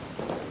ill.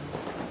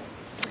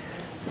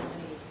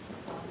 Any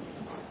thoughts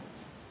about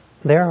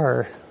that? There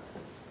are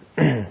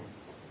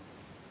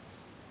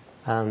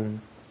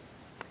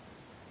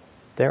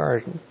there are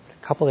a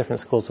couple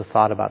different schools of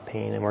thought about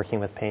pain and working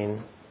with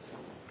pain,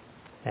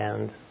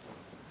 and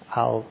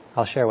I'll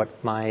share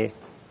what my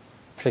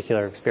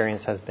particular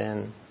experience has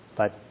been,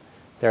 but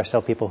there are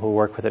still people who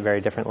work with it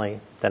very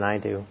differently than I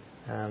do.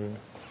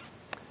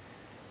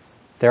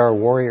 There are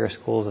warrior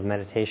schools of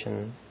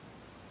meditation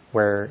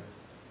where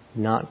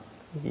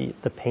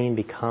the pain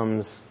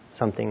becomes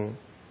something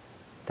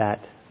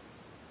that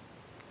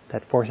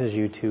forces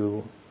you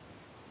to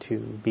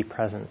be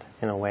present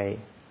in a way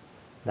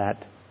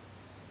that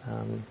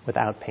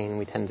without pain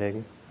we tend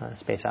to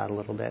space out a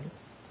little bit.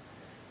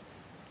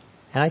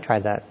 And I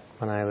tried that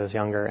when I was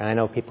younger, and I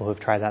know people who've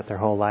tried that their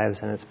whole lives,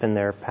 and it's been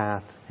their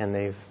path, and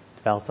they've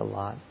developed a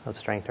lot of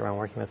strength around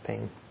working with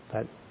pain.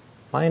 But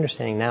my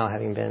understanding now,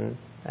 having been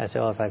as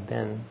ill as I've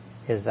been,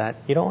 is that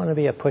you don't want to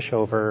be a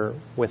pushover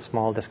with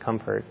small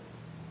discomfort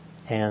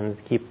and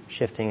keep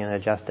shifting and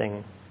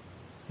adjusting,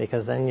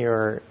 because then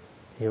you're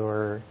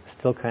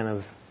still kind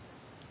of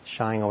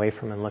shying away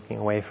from and looking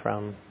away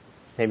from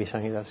maybe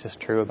something that's just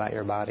true about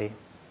your body,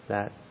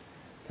 that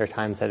there are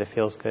times that it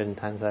feels good and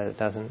times that it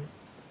doesn't.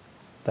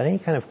 But any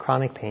kind of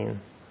chronic pain,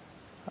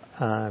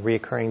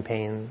 reoccurring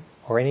pain,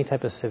 or any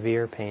type of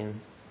severe pain,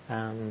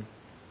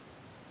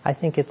 I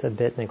think it's a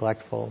bit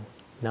neglectful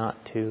not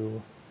to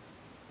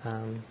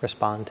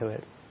respond to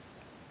it.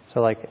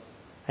 So like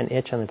an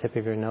itch on the tip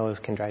of your nose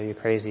can drive you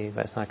crazy,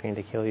 but it's not going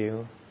to kill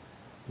you.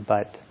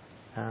 But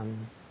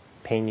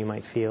pain you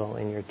might feel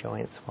in your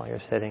joints while you're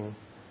sitting,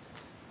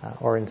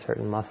 or in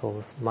certain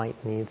muscles,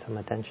 might need some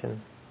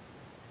attention.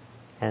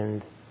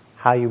 And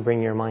how you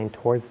bring your mind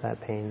towards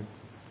that pain,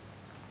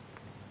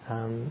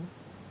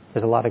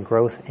 there's a lot of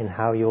growth in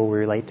how you'll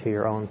relate to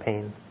your own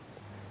pain.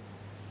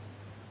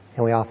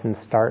 And we often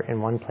start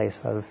in one place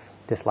of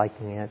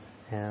disliking it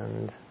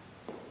and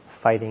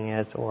fighting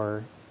it,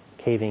 or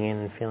caving in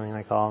and feeling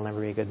like, oh, I'll never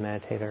be a good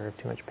meditator, of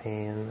too much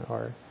pain,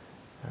 or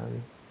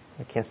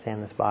I can't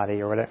stand this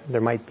body, or whatever.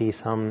 There might be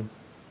some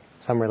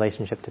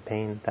relationship to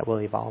pain that will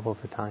evolve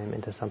over time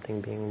into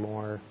something being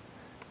more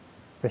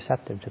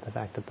receptive to the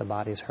fact that the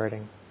body's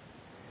hurting.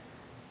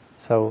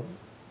 So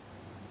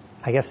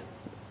I guess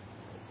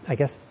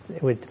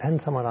it would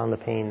depend somewhat on the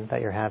pain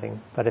that you're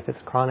having. But if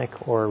it's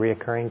chronic or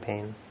reoccurring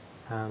pain,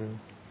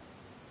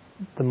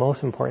 the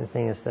most important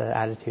thing is the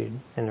attitude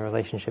and the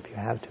relationship you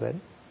have to it.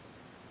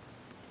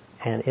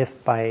 And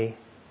if by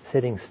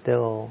sitting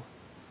still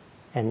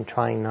and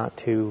trying not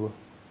to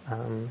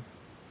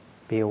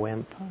be a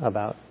wimp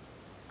about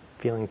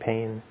feeling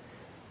pain,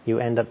 you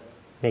end up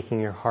making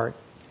your heart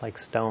like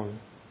stone.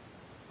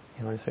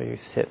 So you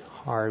sit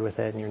hard with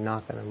it and you're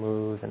not going to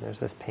move, and there's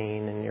this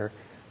pain and you're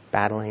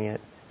battling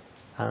it.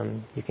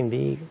 You can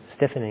be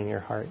stiffening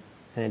your heart,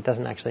 and it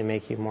doesn't actually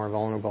make you more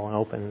vulnerable and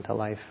open to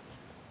life.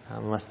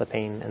 Unless the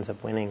pain ends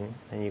up winning,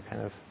 then you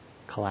kind of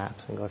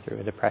collapse and go through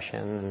a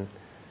depression,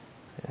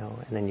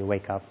 and then you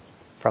wake up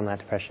from that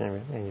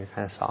depression and you're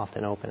kind of soft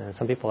and open. And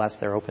some people, that's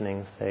their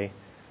openings. They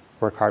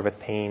work hard with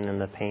pain, and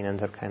the pain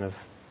ends up kind of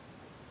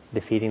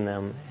defeating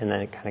them, and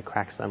then it kind of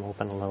cracks them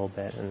open a little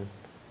bit.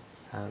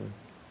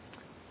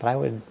 But I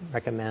would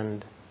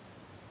recommend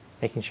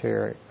making sure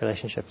your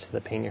relationship to the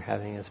pain you're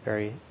having is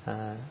very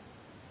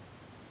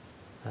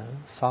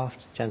soft,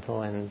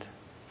 gentle, and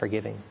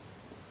forgiving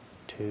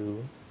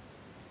to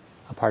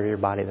a part of your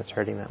body that's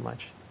hurting that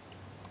much.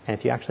 And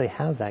if you actually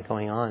have that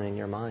going on in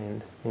your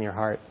mind, in your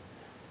heart,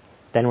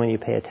 then when you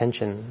pay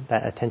attention,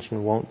 that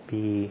attention won't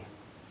be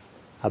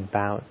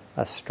about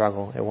a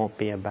struggle. It won't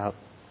be about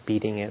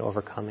beating it,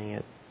 overcoming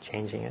it,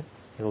 changing it.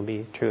 It will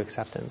be true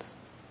acceptance.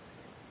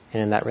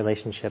 And in that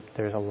relationship,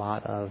 there's a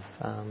lot of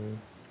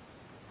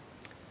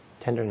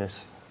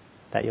tenderness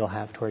that you'll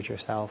have towards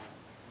yourself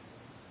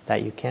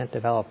that you can't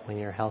develop when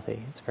you're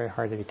healthy. It's very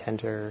hard to be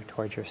tender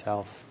towards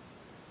yourself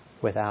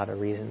without a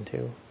reason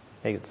to.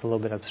 It's a little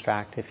bit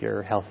abstract if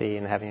you're healthy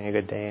and having a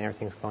good day and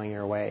everything's going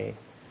your way.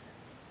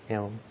 You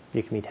know,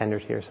 you can be tender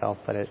to yourself,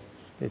 but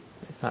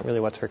it's not really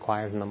what's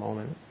required in the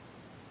moment.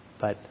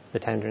 But the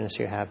tenderness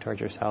you have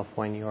towards yourself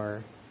when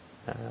you're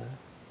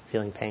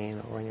feeling pain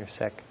or when you're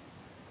sick,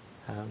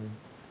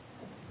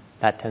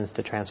 that tends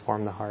to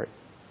transform the heart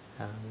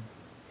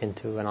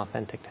into an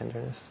authentic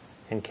tenderness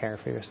and care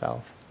for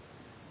yourself.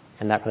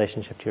 And that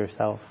relationship to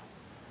yourself,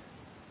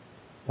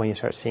 when you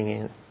start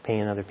seeing pain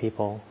in other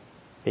people,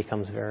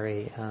 becomes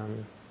very,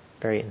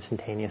 very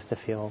instantaneous to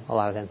feel a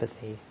lot of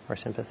empathy or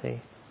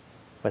sympathy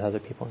with other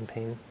people in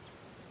pain.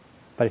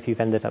 But if you've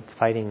ended up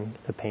fighting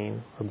the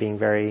pain or being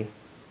very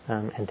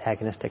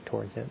antagonistic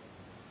towards it,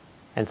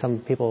 and some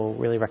people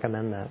really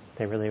recommend that.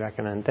 They really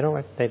recommend.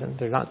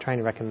 They're not trying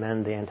to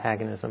recommend the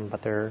antagonism,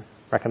 but they're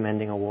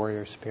recommending a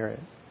warrior spirit.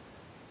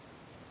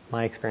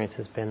 My experience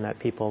has been that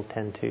people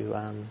tend to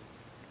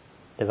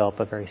develop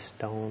a very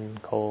stone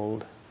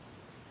cold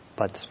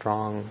but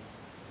strong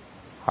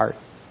heart.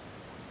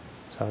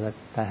 So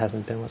that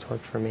hasn't been what's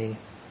worked for me.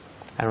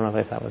 I don't know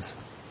if that was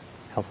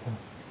helpful.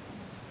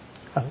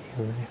 Oh,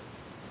 yeah.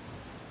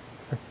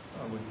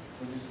 Would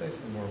you say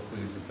some more,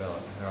 please,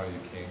 about how you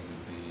came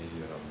to be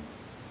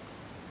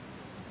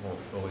more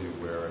fully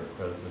aware and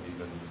present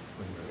even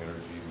when your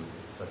energy was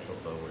at such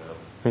a low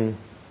ebb?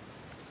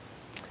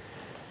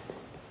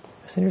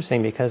 It's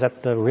interesting because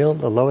at the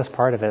lowest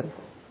part of it,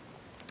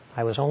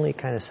 I was only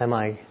kind of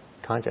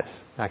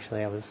semi-conscious.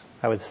 Actually,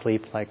 I would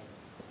sleep like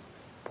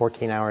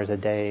 14 hours a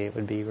day. It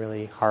would be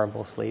really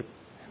horrible sleep,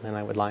 and then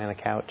I would lie on a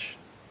couch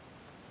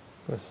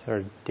with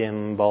sort of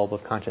dim bulb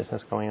of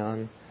consciousness going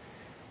on.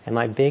 And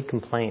my big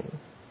complaint,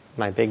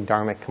 my big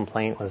dharmic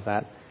complaint was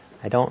that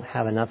I don't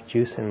have enough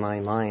juice in my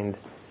mind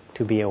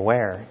to be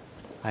aware.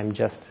 I'm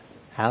just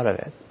out of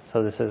it.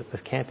 So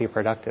this can't be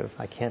productive.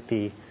 I can't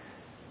be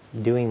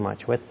doing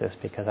much with this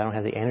because I don't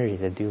have the energy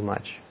to do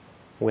much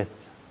with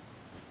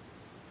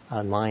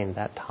a mind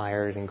that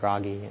tired and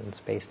groggy and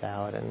spaced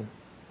out and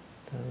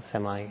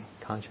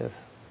semi-conscious.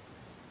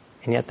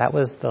 And yet that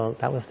was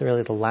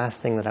really the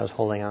last thing that I was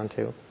holding on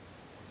to.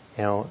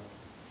 You know,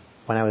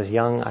 when I was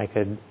young, I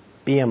could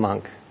be a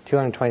monk.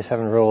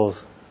 227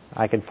 rules,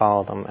 I could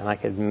follow them, and I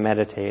could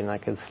meditate, and I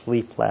could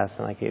sleep less,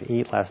 and I could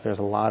eat less. There's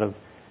a lot of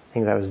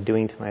things I was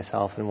doing to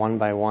myself, and one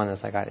by one,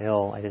 as I got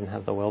ill, I didn't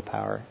have the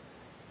willpower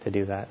to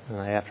do that. And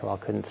I, after a while,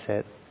 couldn't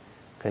sit,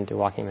 couldn't do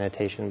walking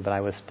meditation, but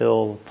I was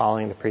still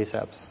following the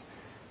precepts.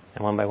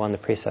 And one by one, the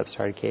precepts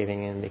started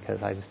caving in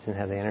because I just didn't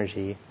have the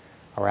energy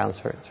around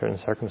certain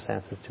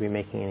circumstances to be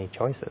making any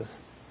choices.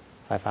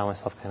 So I found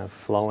myself kind of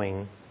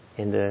flowing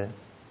into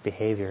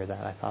behavior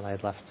that I thought I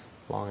had left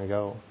long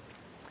ago.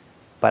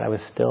 But I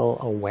was still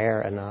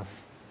aware enough,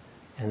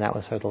 and that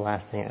was sort of the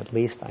last thing. At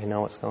least I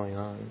know what's going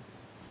on.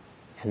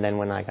 And then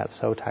when I got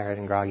so tired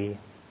and groggy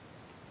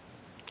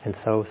and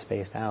so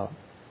spaced out,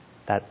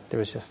 that there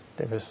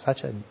was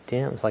such a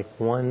dim, it was like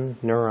one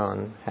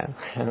neuron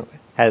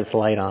had its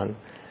light on,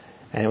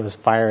 and it was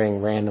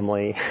firing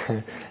randomly.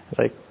 It's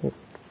like,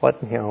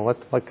 what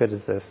good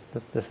is this?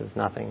 This is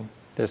nothing.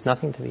 There's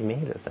nothing to be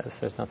made of this.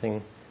 There's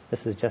nothing.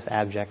 This is just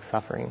abject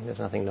suffering. There's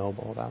nothing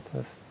noble about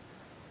this.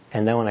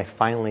 And then when I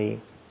finally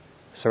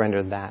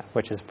surrendered that,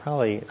 which is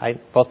probably,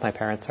 both my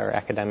parents are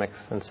academics,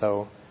 and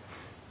so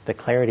the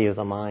clarity of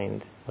the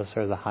mind was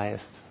sort of the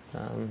highest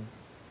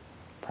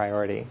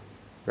priority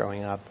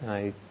growing up, and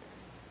I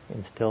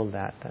instilled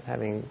that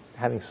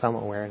having some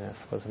awareness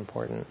was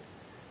important.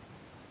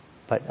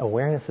 But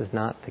awareness is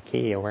not the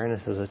key.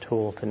 Awareness is a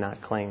tool to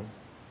not cling.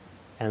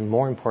 And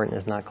more important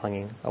is not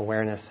clinging.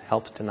 Awareness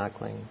helps to not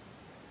cling.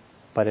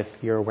 But if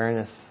your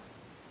awareness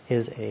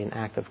is an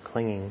act of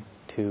clinging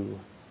to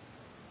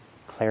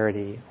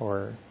clarity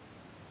or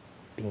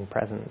being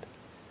present,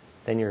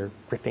 then you're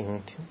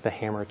gripping the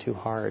hammer too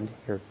hard.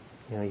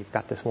 You've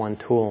got this one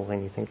tool,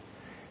 and you think,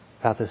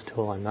 without this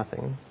tool, I'm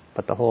nothing.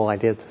 But the whole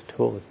idea of this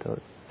tool is to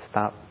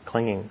stop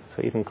clinging.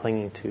 So even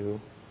clinging to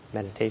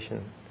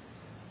meditation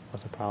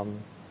was a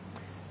problem.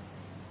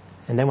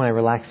 And then when I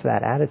relaxed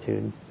that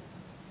attitude,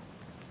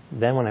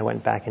 then when I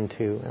went back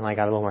into, and I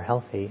got a little more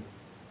healthy,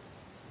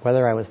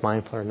 whether I was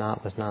mindful or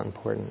not was not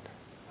important.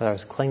 Whether I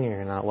was clinging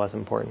or not was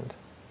important.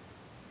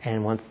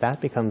 And once that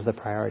becomes the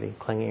priority,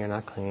 clinging or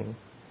not clinging,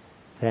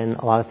 then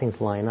a lot of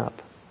things line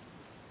up.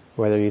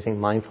 Whether using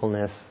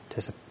mindfulness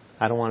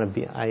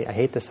I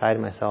hate the side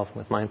of myself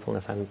with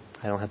mindfulness. I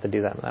don't have to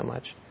do that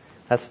much.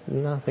 That's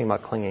nothing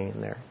about clinging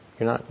in there.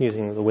 You're not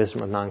using the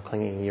wisdom of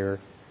non-clinging. You're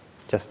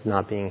just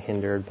not being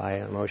hindered by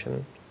an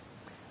emotion.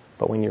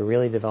 But when you're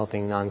really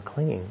developing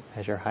non-clinging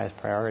as your highest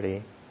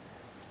priority,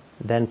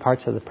 then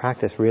parts of the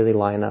practice really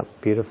line up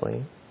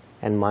beautifully,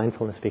 and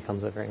mindfulness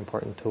becomes a very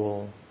important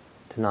tool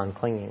to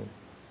non-clinging.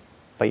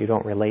 But you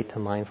don't relate to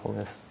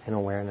mindfulness and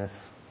awareness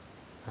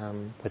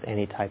with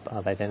any type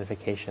of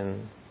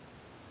identification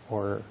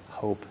or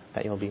hope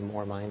that you'll be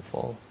more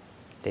mindful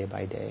day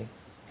by day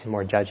and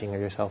more judging of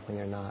yourself when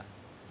you're not.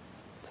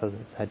 So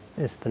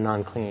it's the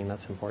non-clinging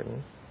that's important.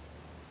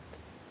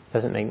 It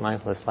doesn't make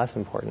mindfulness less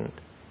important.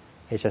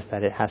 It's just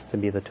that it has to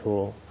be the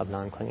tool of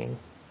non-clinging,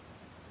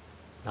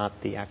 not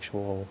the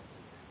actual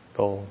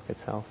goal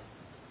itself.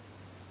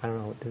 I don't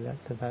know, did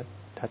that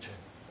touch?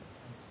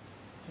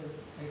 So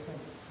I guess my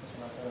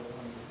question also on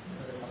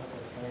the topic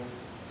of pain.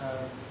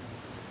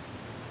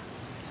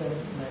 So in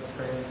my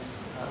experience,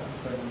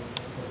 going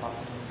to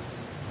hospitals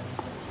and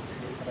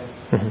retreat setting,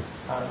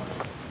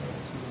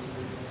 you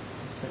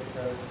sit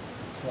for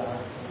 2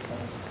 hours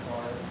sometimes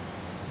before,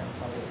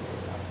 obviously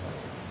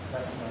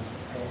that's not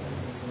pain.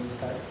 And when you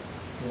start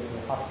doing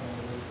the hospital,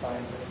 you find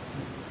that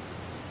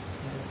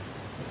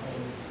the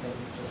pain can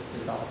just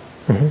dissolve.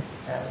 And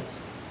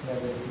that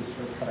if you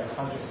sort of try to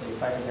consciously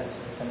fight against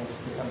it, then it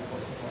becomes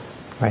worse and worse.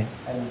 Right.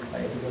 And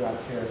if you go back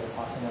to your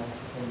Vipassana,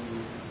 when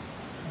you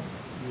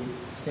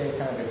stay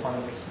kind of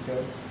autonomous, you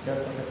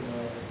don't focus on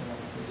the legs, you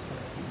know, you just kind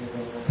of keep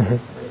moving,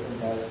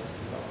 everything does just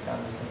dissolve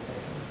down the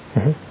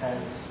sensation. And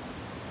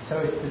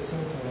so this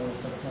seems to me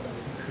some kind of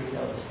concrete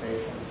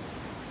illustration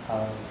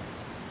of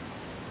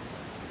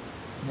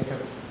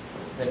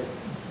that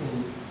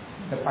in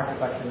the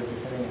practice actually would be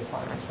hitting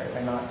autonomous, right?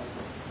 By not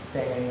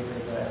staying anywhere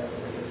there,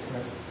 but just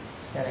kind of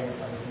standing in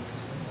front of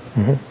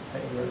consistently,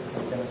 that you were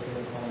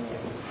demonstrating autonomy.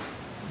 And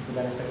the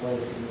benefit was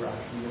that you were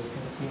actually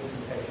seeing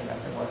sensation as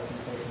it was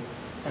sensation,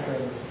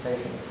 separating the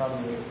sensation from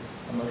the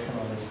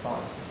emotional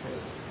response, which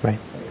is right.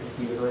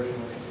 The aversion,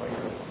 which is what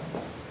you're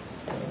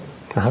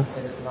talking about.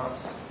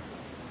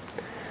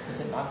 Is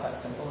it not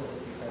that simple? Is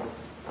it because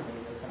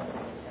you're kind of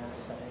in a trance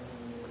setting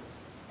and you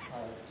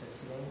are just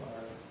sitting,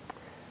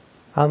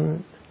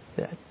 or?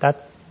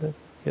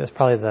 That's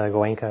probably the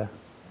Goenka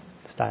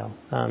style.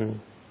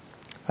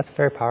 That's a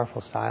very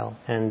powerful style,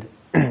 and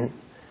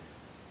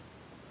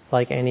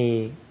like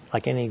any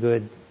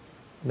good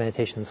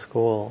meditation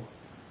school,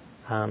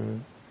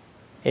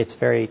 it's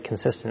very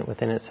consistent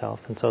within itself.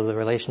 And so the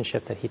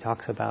relationship that he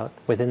talks about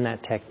within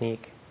that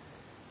technique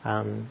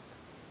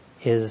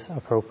is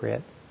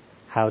appropriate.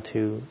 How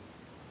to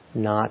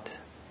not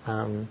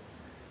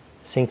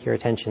sink your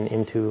attention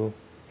into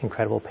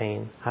incredible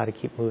pain, how to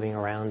keep moving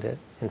around it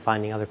and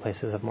finding other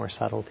places of more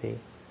subtlety.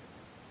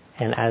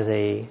 And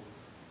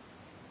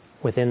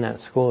within that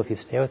school, if you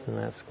stay within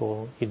that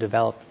school, you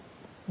develop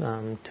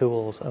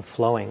tools of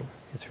flowing.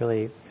 It's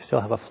really, you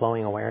still have a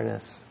flowing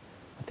awareness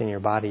within your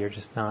body. You're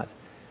just not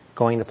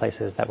going to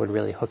places that would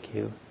really hook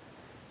you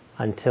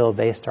until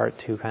they start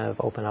to kind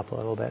of open up a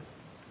little bit.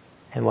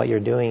 And what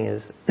you're doing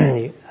is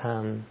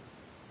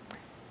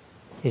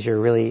you're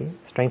really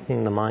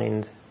strengthening the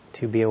mind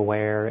to be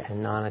aware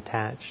and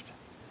non-attached,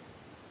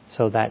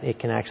 so that it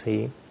can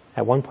actually,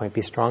 at one point,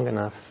 be strong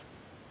enough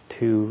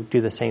to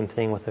do the same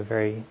thing with a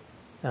very,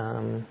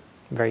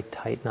 very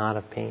tight knot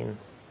of pain.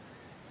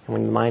 And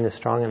when the mind is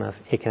strong enough,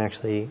 it can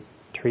actually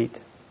treat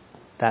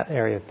that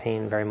area of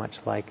pain very much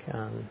like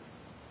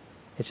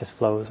it just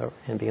flows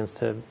and begins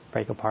to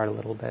break apart a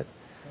little bit.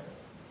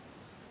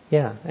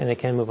 Yeah, and it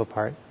can move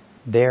apart.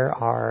 There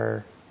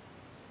are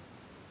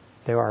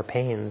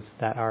pains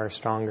that are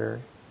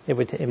stronger. There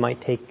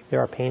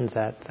are pains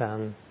that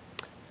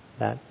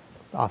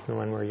often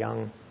when we're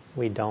young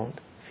we don't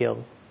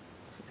feel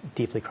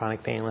deeply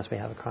chronic pain unless we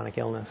have a chronic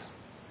illness.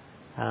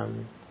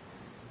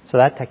 So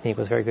that technique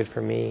was very good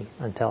for me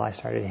until I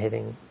started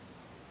hitting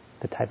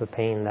the type of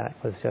pain that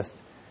was just,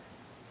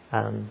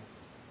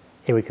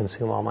 it would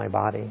consume all my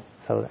body.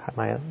 So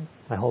my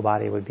whole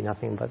body would be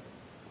nothing but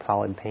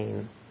solid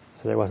pain.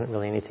 So there wasn't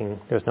really anything,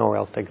 there was nowhere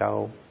else to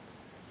go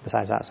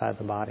besides outside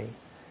the body.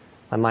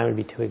 My mind would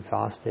be too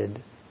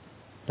exhausted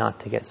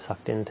not to get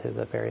sucked into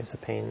the barriers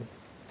of pain.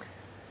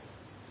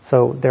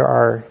 So there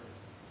are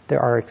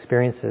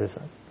experiences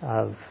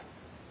of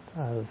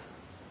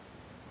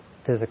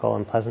physical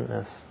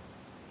unpleasantness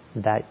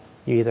that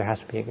you either have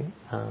to be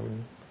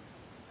an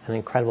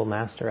incredible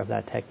master of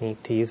that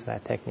technique to use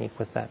that technique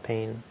with that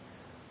pain,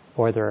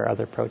 or there are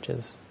other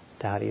approaches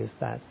to how to use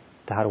that,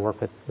 to how to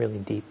work with really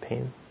deep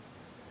pain.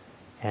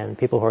 And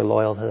people who are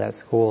loyal to that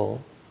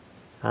school,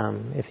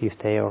 if you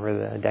stay over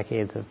the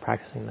decades of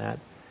practicing that,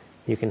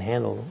 you can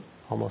handle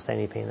almost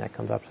any pain that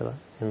comes up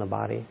in the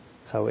body.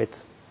 So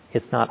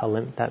it's not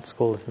that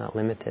school is not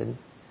limited.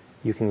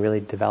 You can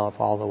really develop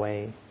all the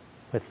way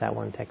with that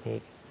one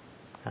technique.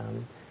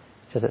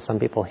 Just that some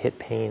people hit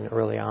pain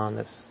early on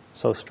that's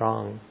so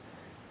strong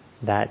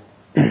that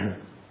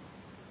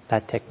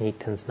that technique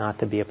tends not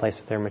to be a place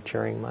that they're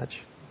maturing much.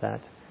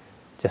 That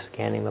just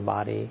scanning the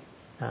body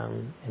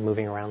and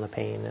moving around the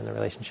pain and the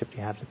relationship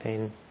you have to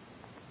pain,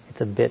 it's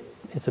a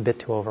bit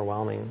too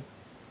overwhelming.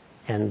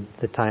 And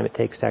the time it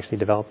takes to actually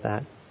develop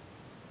that,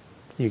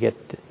 you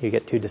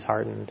get too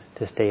disheartened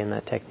to stay in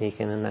that technique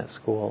and in that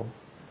school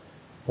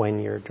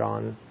when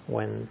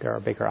there are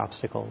bigger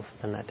obstacles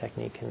than that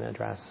technique can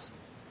address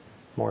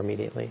more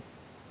immediately.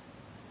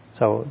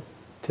 So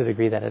to the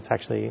degree that it's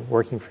actually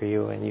working for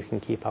you and you can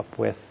keep up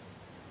with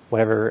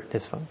whatever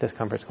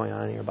discomfort's going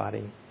on in your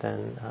body,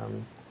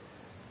 then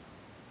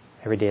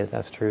every day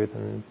that's true,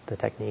 then the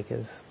technique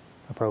is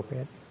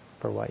appropriate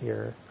for what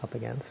you're up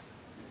against.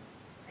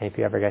 And if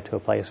you ever get to a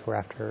place where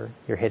after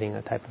you're hitting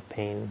a type of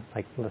pain,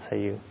 like let's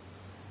say you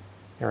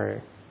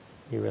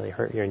really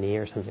hurt your knee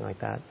or something like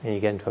that, and you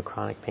get into a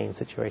chronic pain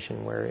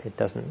situation where it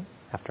doesn't,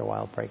 after a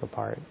while, break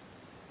apart,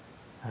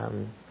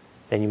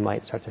 then you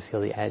might start to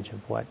feel the edge of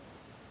what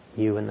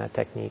you and that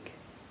technique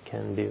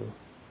can do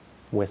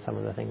with some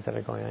of the things that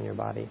are going on in your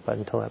body. But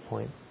until that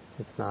point,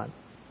 it's not.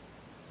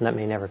 And that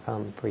may never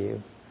come for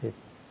you.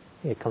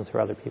 It comes for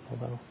other people,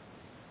 though.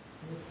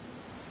 It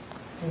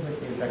seems like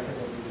the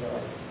objective would be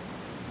to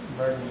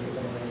learn the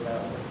ability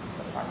with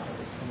the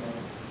practice and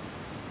then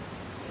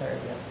carry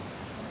it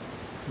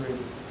through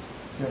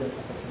doing the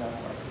practice enough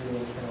or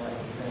really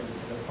internalizing energy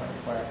to the point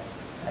where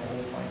at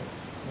any point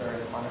you're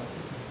in quantum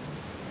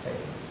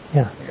sensations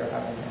that you're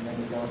having, and then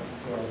you don't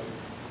feel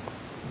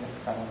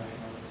that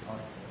emotional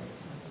response that makes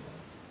you miserable.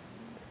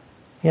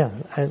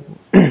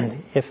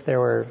 Yeah, if there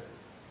were,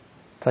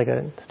 it's like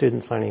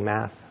students learning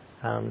math,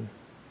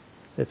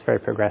 it's very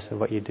progressive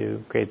what you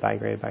do, grade by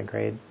grade by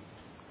grade.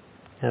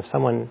 And if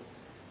someone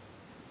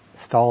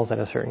stalls at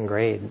a certain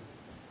grade,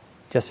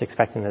 just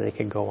expecting that they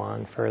could go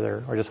on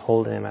further, or just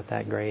holding them at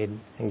that grade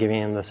and giving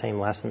them the same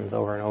lessons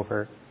over and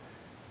over,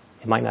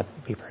 it might not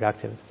be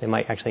productive. They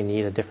might actually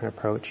need a different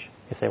approach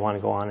if they want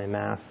to go on in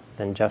math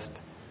than just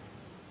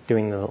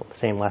doing the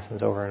same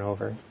lessons over and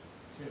over.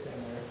 So you're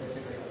saying there are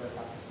basically other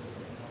practices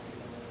that can help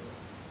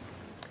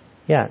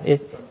you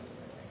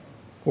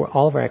from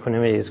All of our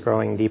equanimity is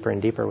growing deeper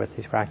and deeper with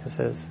these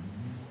practices.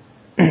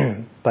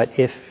 But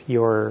if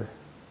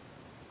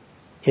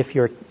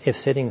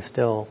sitting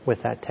still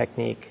with that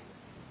technique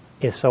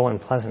is so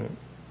unpleasant,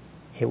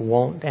 it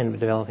won't end up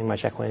developing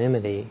much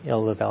equanimity.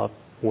 It'll develop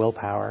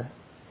willpower.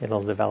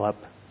 It'll develop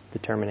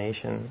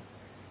determination.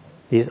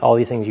 All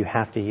these things you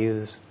have to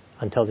use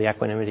until the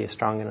equanimity is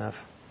strong enough.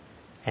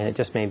 And it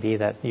just may be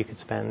that you could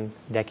spend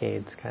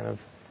decades kind of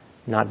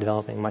not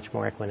developing much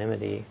more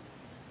equanimity,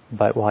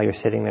 but while you're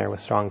sitting there with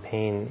strong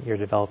pain, you're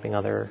developing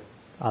other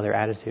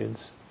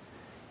attitudes.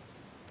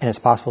 And it's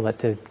possible that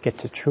to get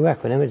to true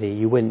equanimity,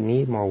 you wouldn't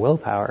need more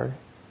willpower.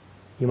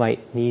 You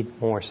might need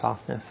more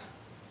softness.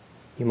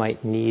 You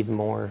might need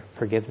more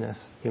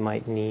forgiveness. You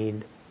might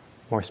need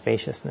more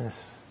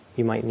spaciousness.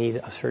 You might need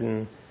a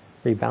certain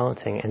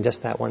rebalancing. And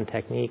just that one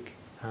technique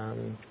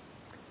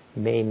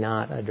may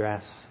not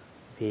address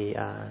the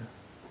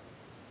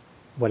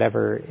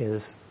whatever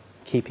is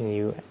keeping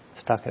you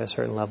stuck at a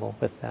certain level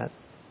with that.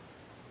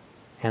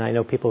 And I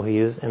know people who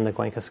use in the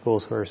Goenka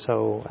schools who are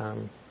so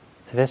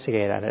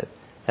sophisticated at it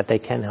that they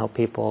can help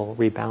people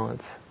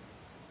rebalance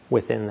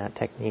within that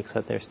technique so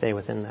that they stay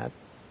within that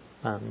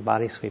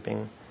body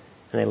sweeping,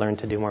 and they learn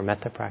to do more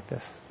metta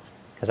practice,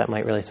 because that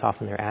might really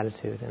soften their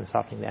attitude, and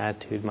softening the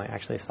attitude might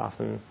actually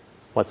soften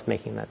what's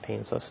making that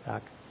pain so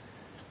stuck.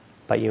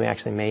 But you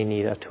actually may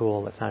need a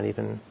tool that's not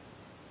even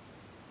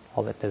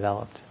all that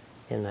developed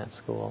in that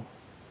school.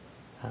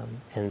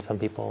 And some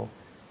people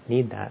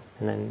need that,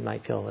 and then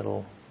might feel a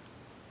little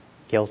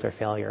guilt or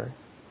failure.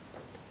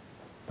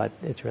 But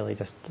it's really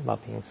just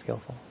about being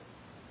skillful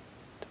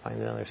to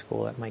find another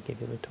school that might give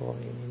you the tool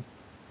you need.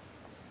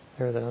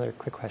 There was another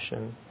quick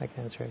question. I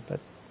can answer it, but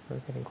we're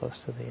getting close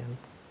to the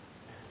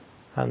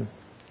end.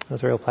 It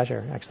was a real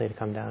pleasure, actually, to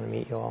come down and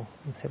meet you all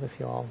and sit with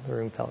you all. The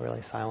room felt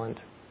really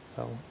silent,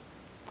 so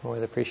I'm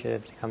always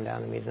appreciative to come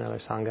down and meet another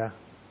Sangha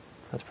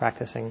that's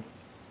practicing.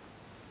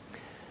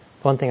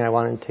 One thing I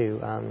wanted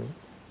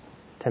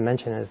to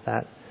mention is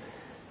that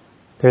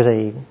there's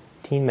a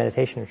teen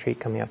meditation retreat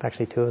coming up,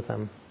 actually two of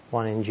them,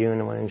 one in June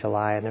and one in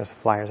July, and there's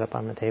flyers up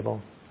on the table.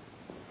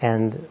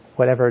 And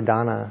whatever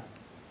dana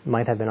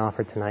might have been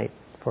offered tonight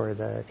for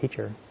the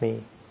teacher,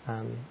 me,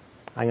 I'm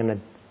going to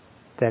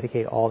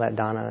dedicate all that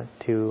dana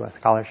to a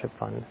scholarship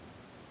fund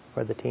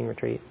for the teen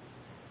retreat,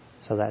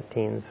 so that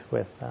teens who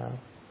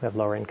have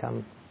lower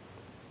income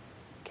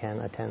can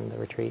attend the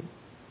retreat.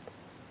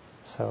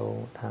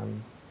 So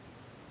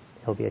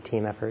it'll be a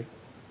team effort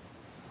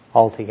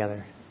all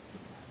together.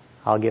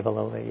 I'll give a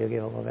little bit, you'll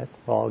give a little bit,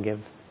 we'll all give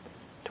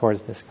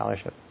towards this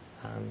scholarship.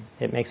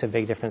 It makes a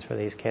big difference for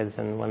these kids,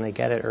 and when they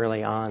get it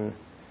early on,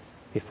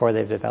 before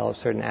they've developed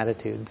certain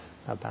attitudes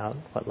about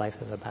what life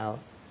is about,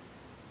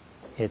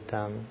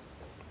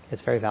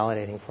 it's very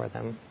validating for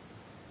them,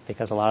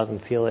 because a lot of them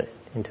feel it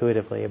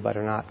intuitively but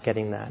are not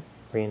getting that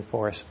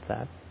reinforced,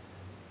 that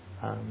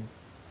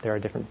there are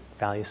different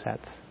value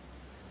sets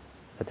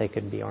that they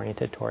could be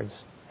oriented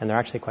towards. And they're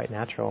actually quite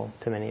natural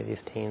to many of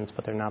these teens,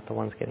 but they're not the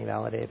ones getting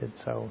validated.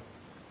 So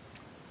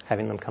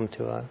having them come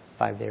to a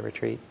 5-day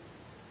retreat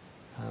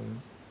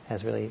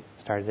has really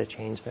started to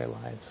change their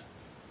lives.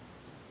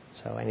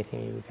 So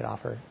anything you could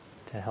offer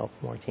to help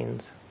more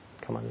teens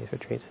come on these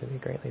retreats would be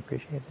greatly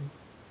appreciated.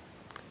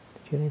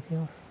 Did you have anything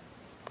else?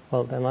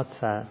 Well, then let's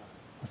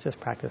just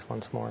practice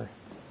once more,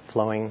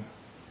 flowing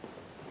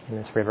in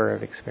this river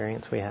of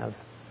experience we have.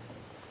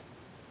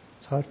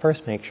 So I'd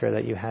first make sure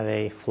that you have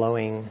a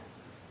flowing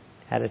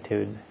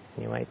attitude.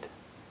 And you might,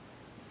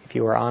 if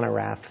you were on a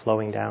raft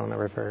flowing down the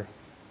river,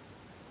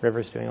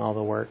 river's doing all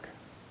the work,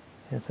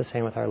 And it's the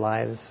same with our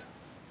lives.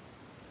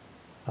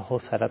 The whole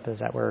setup is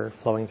that we're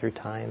flowing through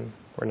time.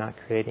 We're not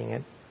creating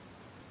it.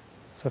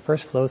 So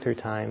first flow through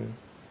time,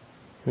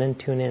 and then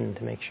tune in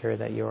to make sure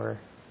that you're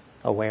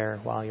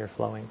aware while you're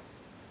flowing.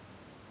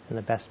 And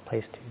the best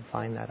place to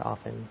find that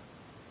often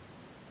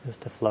is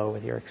to flow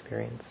with your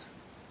experience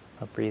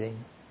of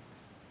breathing.